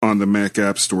on the Mac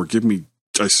App Store.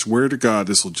 I swear to God,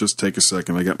 this will just take a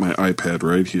second. I got my iPad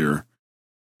right here.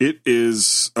 It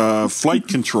is Flight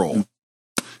Control.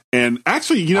 And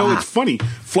actually, it's funny.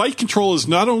 Flight Control is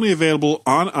not only available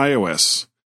on iOS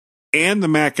and the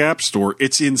Mac App Store,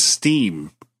 it's in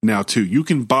Steam now, too. You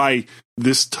can buy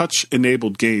this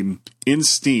touch-enabled game in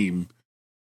Steam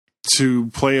to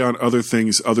play on other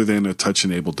things other than a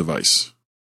touch-enabled device.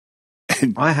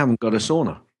 And I haven't got a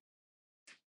sauna.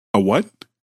 A what?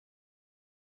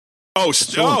 Oh,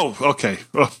 okay.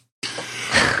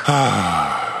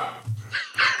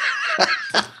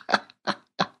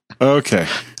 Okay,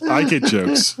 I get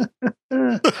jokes.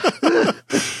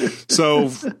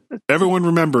 So, everyone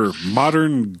remember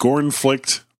Modern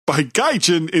Gornflict by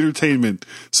Gaijin Entertainment,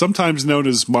 sometimes known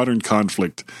as Modern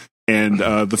Conflict. And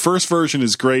the first version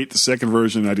is great. The second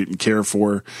version I didn't care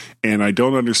for, and I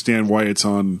don't understand why it's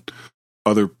on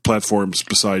other platforms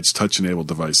besides touch-enabled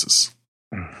devices.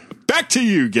 Back to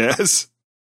you, Gaz.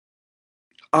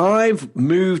 I've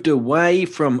moved away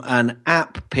from an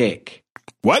app pick.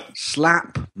 What?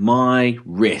 Slap my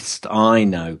wrist. I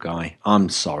know, Guy. I'm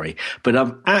sorry. But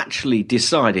I've actually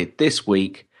decided this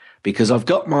week, because I've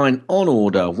got mine on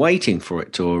order, waiting for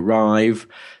it to arrive,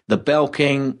 the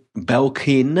Belkin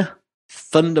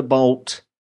Thunderbolt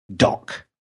dock.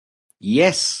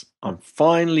 Yes, I'm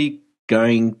finally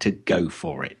going to go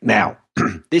for it. Now,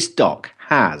 this dock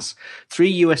has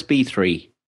 3 USB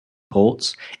 3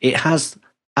 ports. It has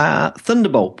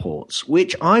Thunderbolt ports,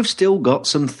 which I've still got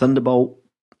some Thunderbolt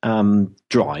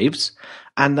drives,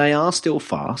 and they are still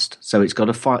fast. So it's got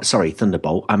a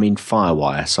Thunderbolt. I mean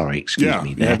FireWire. Sorry, excuse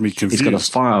me. There, you had me confused. It's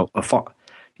got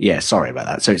yeah, sorry about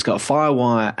that. So it's got a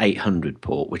FireWire 800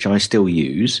 port, which I still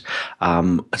use.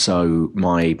 So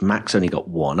my Mac's only got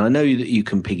one. I know that you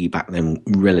can piggyback them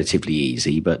relatively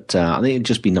easy, but I think it'd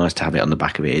just be nice to have it on the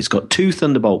back of it. It's got 2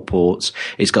 Thunderbolt ports.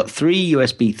 It's got 3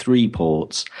 USB 3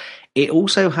 ports. It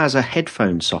also has a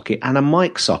headphone socket and a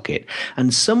mic socket.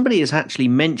 And somebody has actually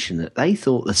mentioned that they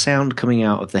thought the sound coming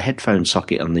out of the headphone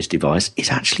socket on this device is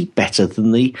actually better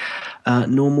than the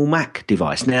normal Mac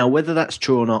device. Now, whether that's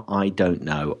true or not, I don't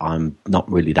know. I'm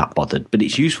not really that bothered. But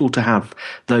it's useful to have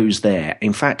those there.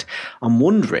 In fact, I'm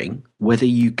wondering whether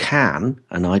you can,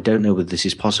 and I don't know whether this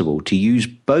is possible, to use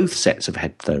both sets of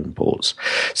headphone ports.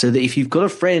 So that if you've got a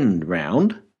friend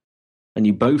round and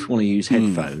you both want to use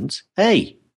headphones,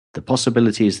 hey, the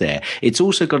possibility is there. It's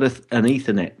also got an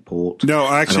Ethernet port. No,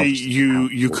 actually,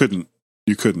 you couldn't.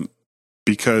 You couldn't,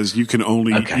 because you can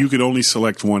only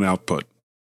select one output,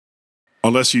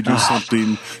 unless you do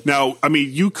something. Now, I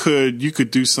mean, you could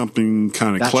do something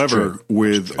kind of clever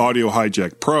with Audio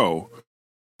Hijack Pro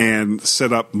and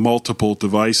set up multiple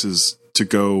devices to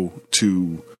go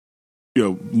to,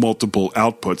 multiple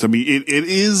outputs. I mean, it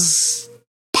is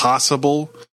possible.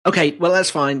 Okay, well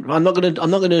that's fine. I'm not gonna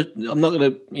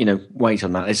wait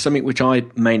on that. It's something which I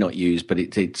may not use, but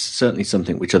it's certainly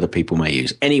something which other people may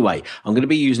use. Anyway, I'm going to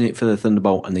be using it for the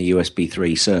Thunderbolt and the USB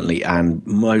 3 certainly, and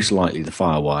most likely the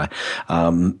FireWire.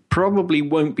 Probably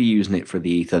won't be using it for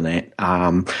the Ethernet,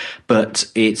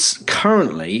 but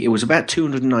it was about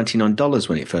 $299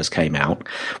 when it first came out,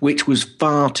 which was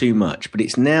far too much. But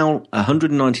it's now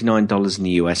 $199 in the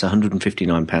US,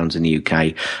 £159 in the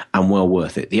UK, and well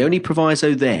worth it. The only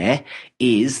proviso there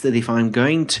is that if I'm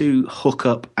going to hook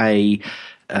up a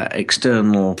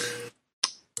external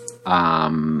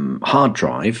hard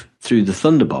drive through the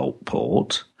Thunderbolt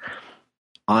port,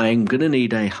 I'm going to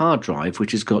need a hard drive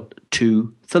which has got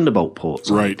 2 Thunderbolt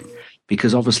ports. Right.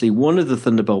 Because obviously one of the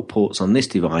Thunderbolt ports on this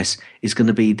device is going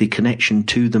to be the connection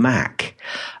to the Mac,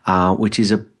 which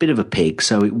is a bit of a pig.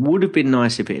 So it would have been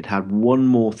nice if it had one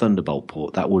more Thunderbolt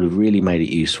port. That would have really made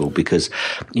it useful, because,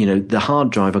 the hard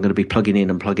drive I'm going to be plugging in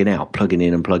and plugging out, plugging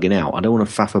in and plugging out. I don't want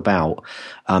to faff about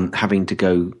having to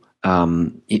go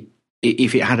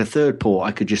if it had a third port,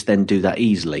 I could just then do that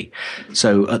easily.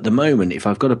 So at the moment, if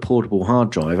I've got a portable hard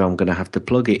drive, I'm going to have to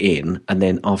plug it in and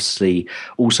then obviously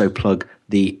also plug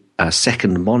the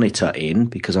second monitor in,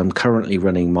 because I'm currently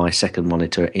running my second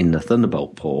monitor in the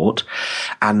Thunderbolt port,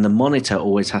 and the monitor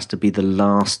always has to be the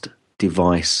last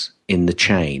device in the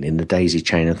chain, in the daisy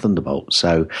chain of Thunderbolt.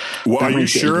 So, are you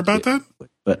sure about that?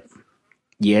 But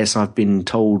yes, I've been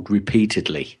told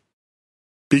repeatedly.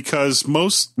 Because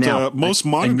most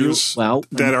monitors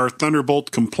that are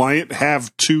Thunderbolt compliant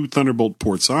have 2 Thunderbolt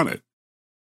ports on it.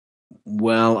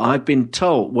 Well, I've been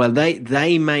told. Well,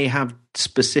 they may have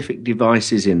specific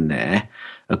devices in there,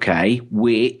 okay,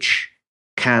 which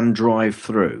can drive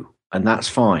through, and that's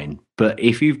fine. But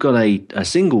if you've got a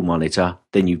single monitor,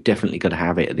 then you've definitely got to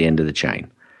have it at the end of the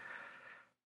chain.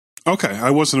 Okay,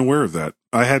 I wasn't aware of that.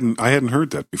 I hadn't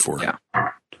heard that before. Yeah.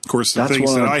 Of course, the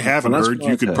things that I haven't heard,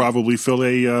 you could probably fill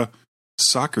a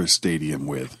soccer stadium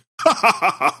with.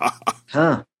 Huh.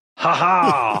 Ha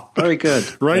ha! Very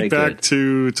good. Right back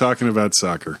to talking about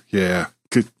soccer. Yeah.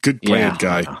 Good plan,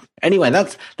 Guy. Anyway,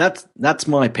 that's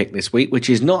my pick this week, which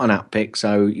is not an app pick,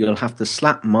 so you'll have to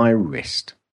slap my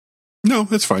wrist. No,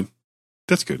 that's fine.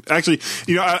 That's good. Actually,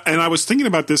 and I was thinking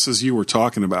about this as you were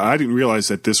talking about it. I didn't realize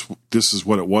that this is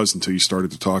what it was until you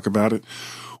started to talk about it.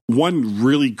 One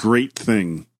really great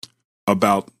thing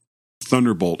about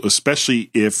Thunderbolt,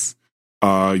 especially if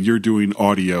you're doing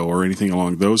audio or anything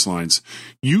along those lines,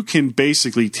 you can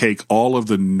basically take all of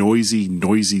the noisy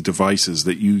devices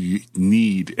that you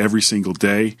need every single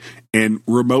day and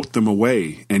remote them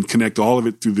away and connect all of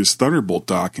it through this Thunderbolt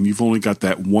dock, and you've only got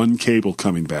that one cable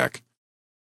coming back.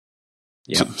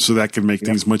 Yeah. So that can make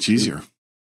things much easier.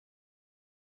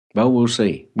 Well, we'll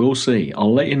see.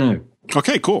 I'll let you know.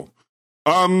 Okay, cool.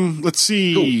 Let's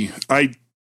see. Cool.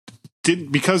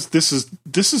 didn't, because this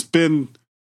has been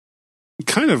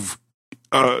kind of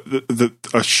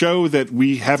a show that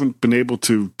we haven't been able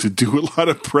to do a lot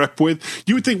of prep with.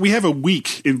 You would think we have a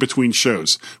week in between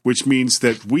shows, which means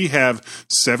that we have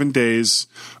 7 days,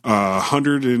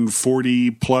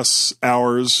 140 plus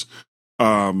hours,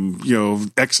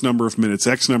 X number of minutes,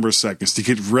 X number of seconds to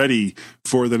get ready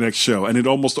for the next show. And it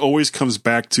almost always comes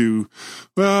back to,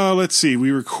 well, let's see,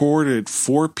 we record at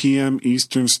 4 p.m.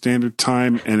 Eastern Standard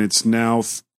Time, and it's now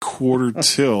quarter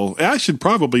till. I should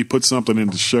probably put something in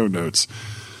the show notes.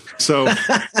 So,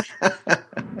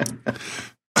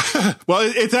 well,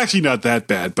 it's actually not that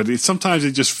bad, but sometimes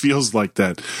it just feels like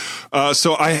that.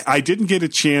 So I didn't get a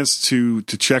chance to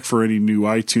check for any new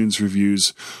iTunes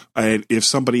reviews. And if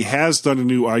somebody has done a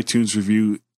new iTunes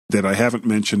review that I haven't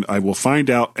mentioned, I will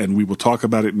find out and we will talk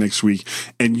about it next week.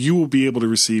 And you will be able to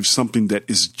receive something that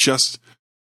is just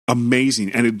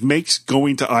amazing, and it makes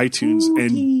going to iTunes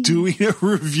and doing a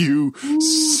review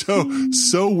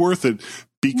so worth it,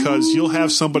 because you'll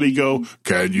have somebody go,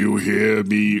 "Can you hear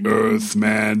me,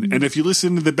 Earthman?" And if you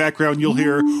listen to the background, you'll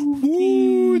hear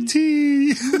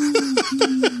Woody.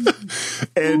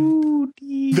 And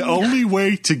the only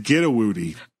way to get a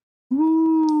Woody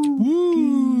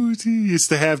is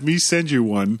to have me send you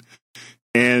one,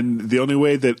 and the only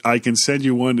way that I can send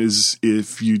you one is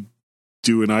if you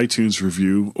do an iTunes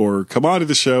review or come on to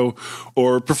the show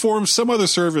or perform some other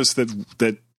service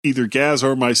that either Gaz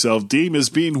or myself deem as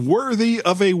being worthy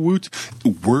of a Woody.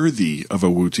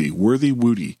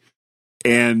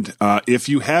 And if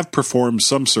you have performed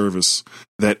some service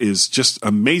that is just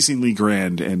amazingly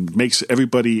grand and makes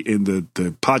everybody in the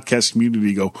podcast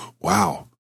community go, wow,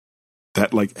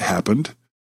 that happened,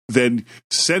 then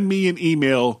send me an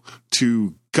email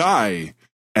to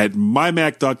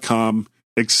guy@mymac.com.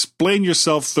 Explain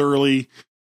yourself thoroughly.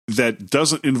 That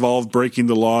doesn't involve breaking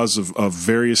the laws of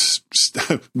various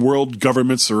world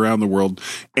governments around the world.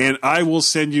 And I will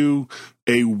send you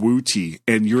a Wooty,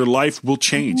 and your life will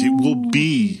change. It will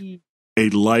be a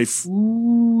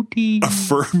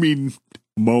life-affirming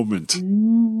moment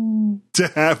to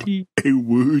have a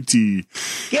Wooty.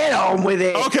 Get on with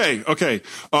it. Okay.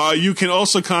 You can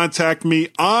also contact me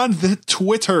on the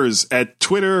Twitters at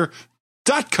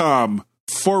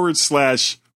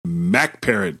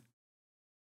twitter.com/MacParrot.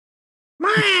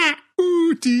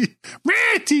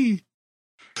 Matty.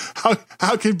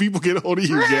 How can people get a hold of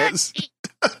you, Gaz?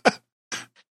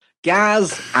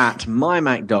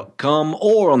 Gaz@mymac.com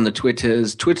or on the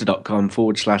Twitters,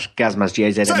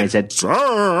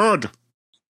 twitter.com/GazMazGazMaz.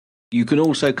 You can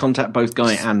also contact both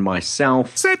Guy and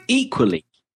myself equally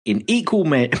in equal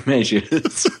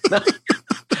measures.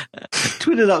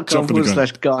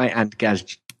 Twitter.com/Guy and Gaz,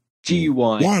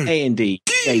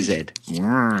 GUYANDJZ.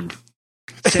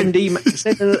 Send an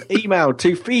email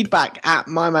to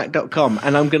feedback@mymac.com,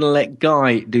 and I'm going to let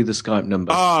Guy do the Skype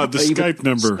number. The Skype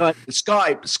number.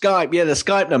 Skype. Yeah, the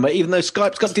Skype number, even though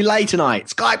Skype's got delay tonight.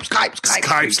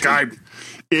 Skype.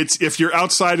 It's, if you're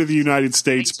outside of the United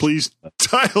States, please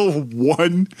dial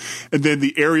 1 and then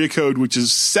the area code, which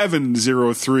is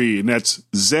 703, and that's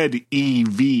ZEVEN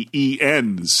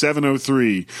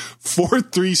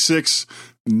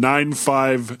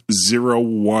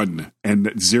 703-436-9501,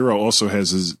 and 0 also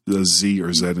has a Z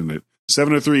or Z in it.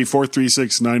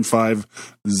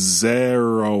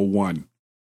 703-436-9501.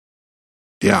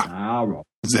 Yeah.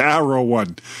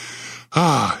 01.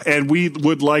 And we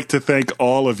would like to thank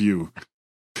all of you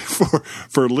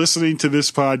for listening to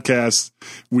this podcast.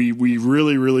 We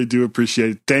really, really do appreciate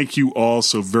it. Thank you all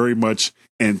so very much.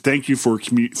 And thank you for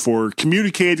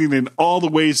communicating in all the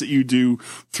ways that you do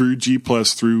through G+,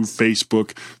 through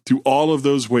Facebook, through all of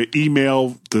those ways,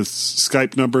 email, the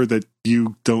Skype number that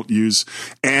you don't use,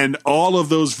 and all of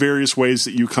those various ways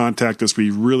that you contact us.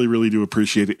 We really, really do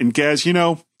appreciate it. And Gaz,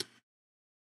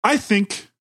 I think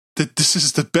that this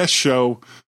is the best show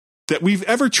that we've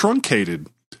ever truncated,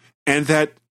 and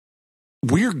that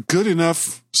we're good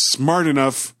enough, smart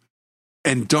enough,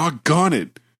 and doggone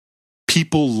it,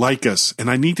 people like us. And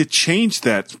I need to change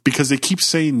that because they keep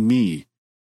saying me.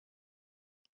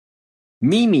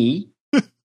 Mimi,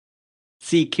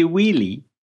 si kiwili,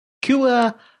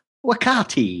 kua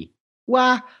wakati,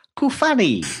 wa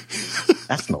kufani.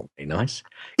 That's not very nice.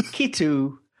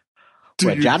 Kitu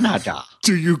wajanaja.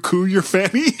 Do you coo your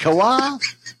fanny? Kawa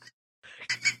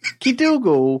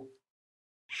kidugu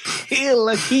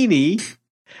hilakini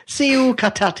siu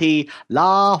katati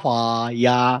lawa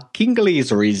ya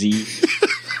kingalizrizi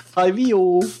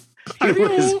Ivio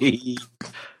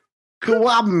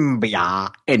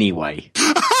Kuambia. Anyway.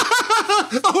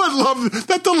 Oh, I love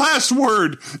that the last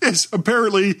word is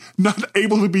apparently not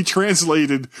able to be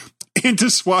translated into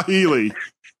Swahili.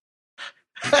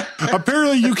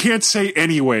 Apparently, you can't say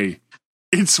anyway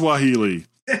in Swahili.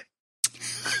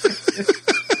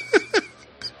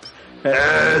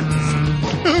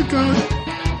 Oh, God.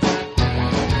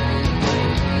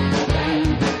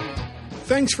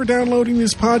 Thanks for downloading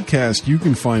this podcast. You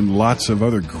can find lots of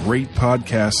other great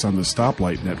podcasts on the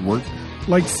Stoplight Network,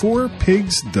 like Four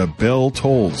Pigs, The Bell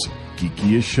Tolls,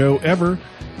 Geekiest Show Ever,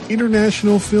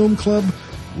 International Film Club,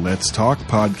 Let's Talk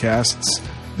Podcasts,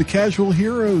 The Casual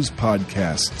Heroes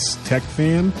Podcasts, Tech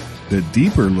Fan, The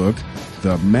Deeper Look,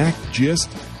 The Mac Gist,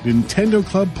 Nintendo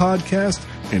Club Podcast,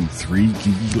 and Three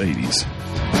Geeky Ladies.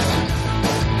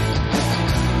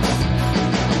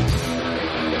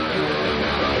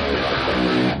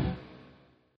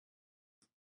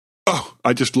 Oh,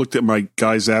 I just looked at my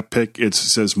guy's app pic. It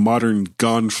says Modern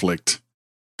Gonflict.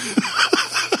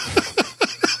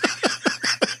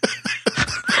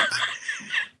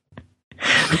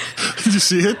 Did you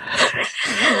see it?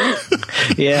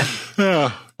 Yeah,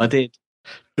 I did.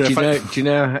 Yeah, Do you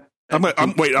know? I'm going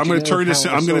to turn this.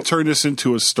 I'm going to turn this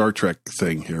into a Star Trek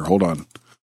thing here. Hold on.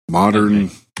 Modern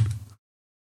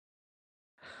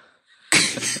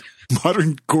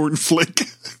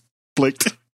Cornflick.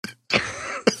 Flicked.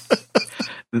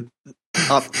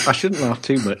 I shouldn't laugh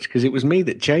too much because it was me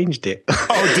that changed it.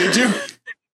 Oh, did you?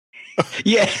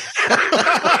 Yeah.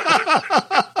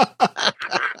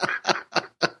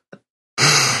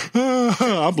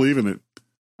 I'm believing it.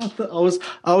 I was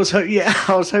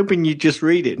hoping you'd just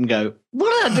read it and go,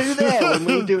 "What did I do there?" When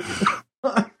we were doing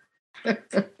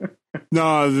it.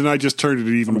 No, then I just turned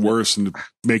it even worse and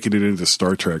making it into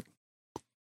Star Trek.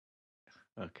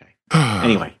 Okay.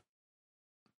 Anyway,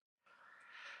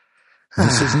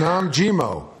 This is Nam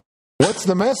Jimo. What's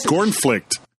the message?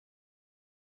 Cornflict.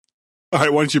 All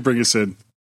right, why don't you bring us in?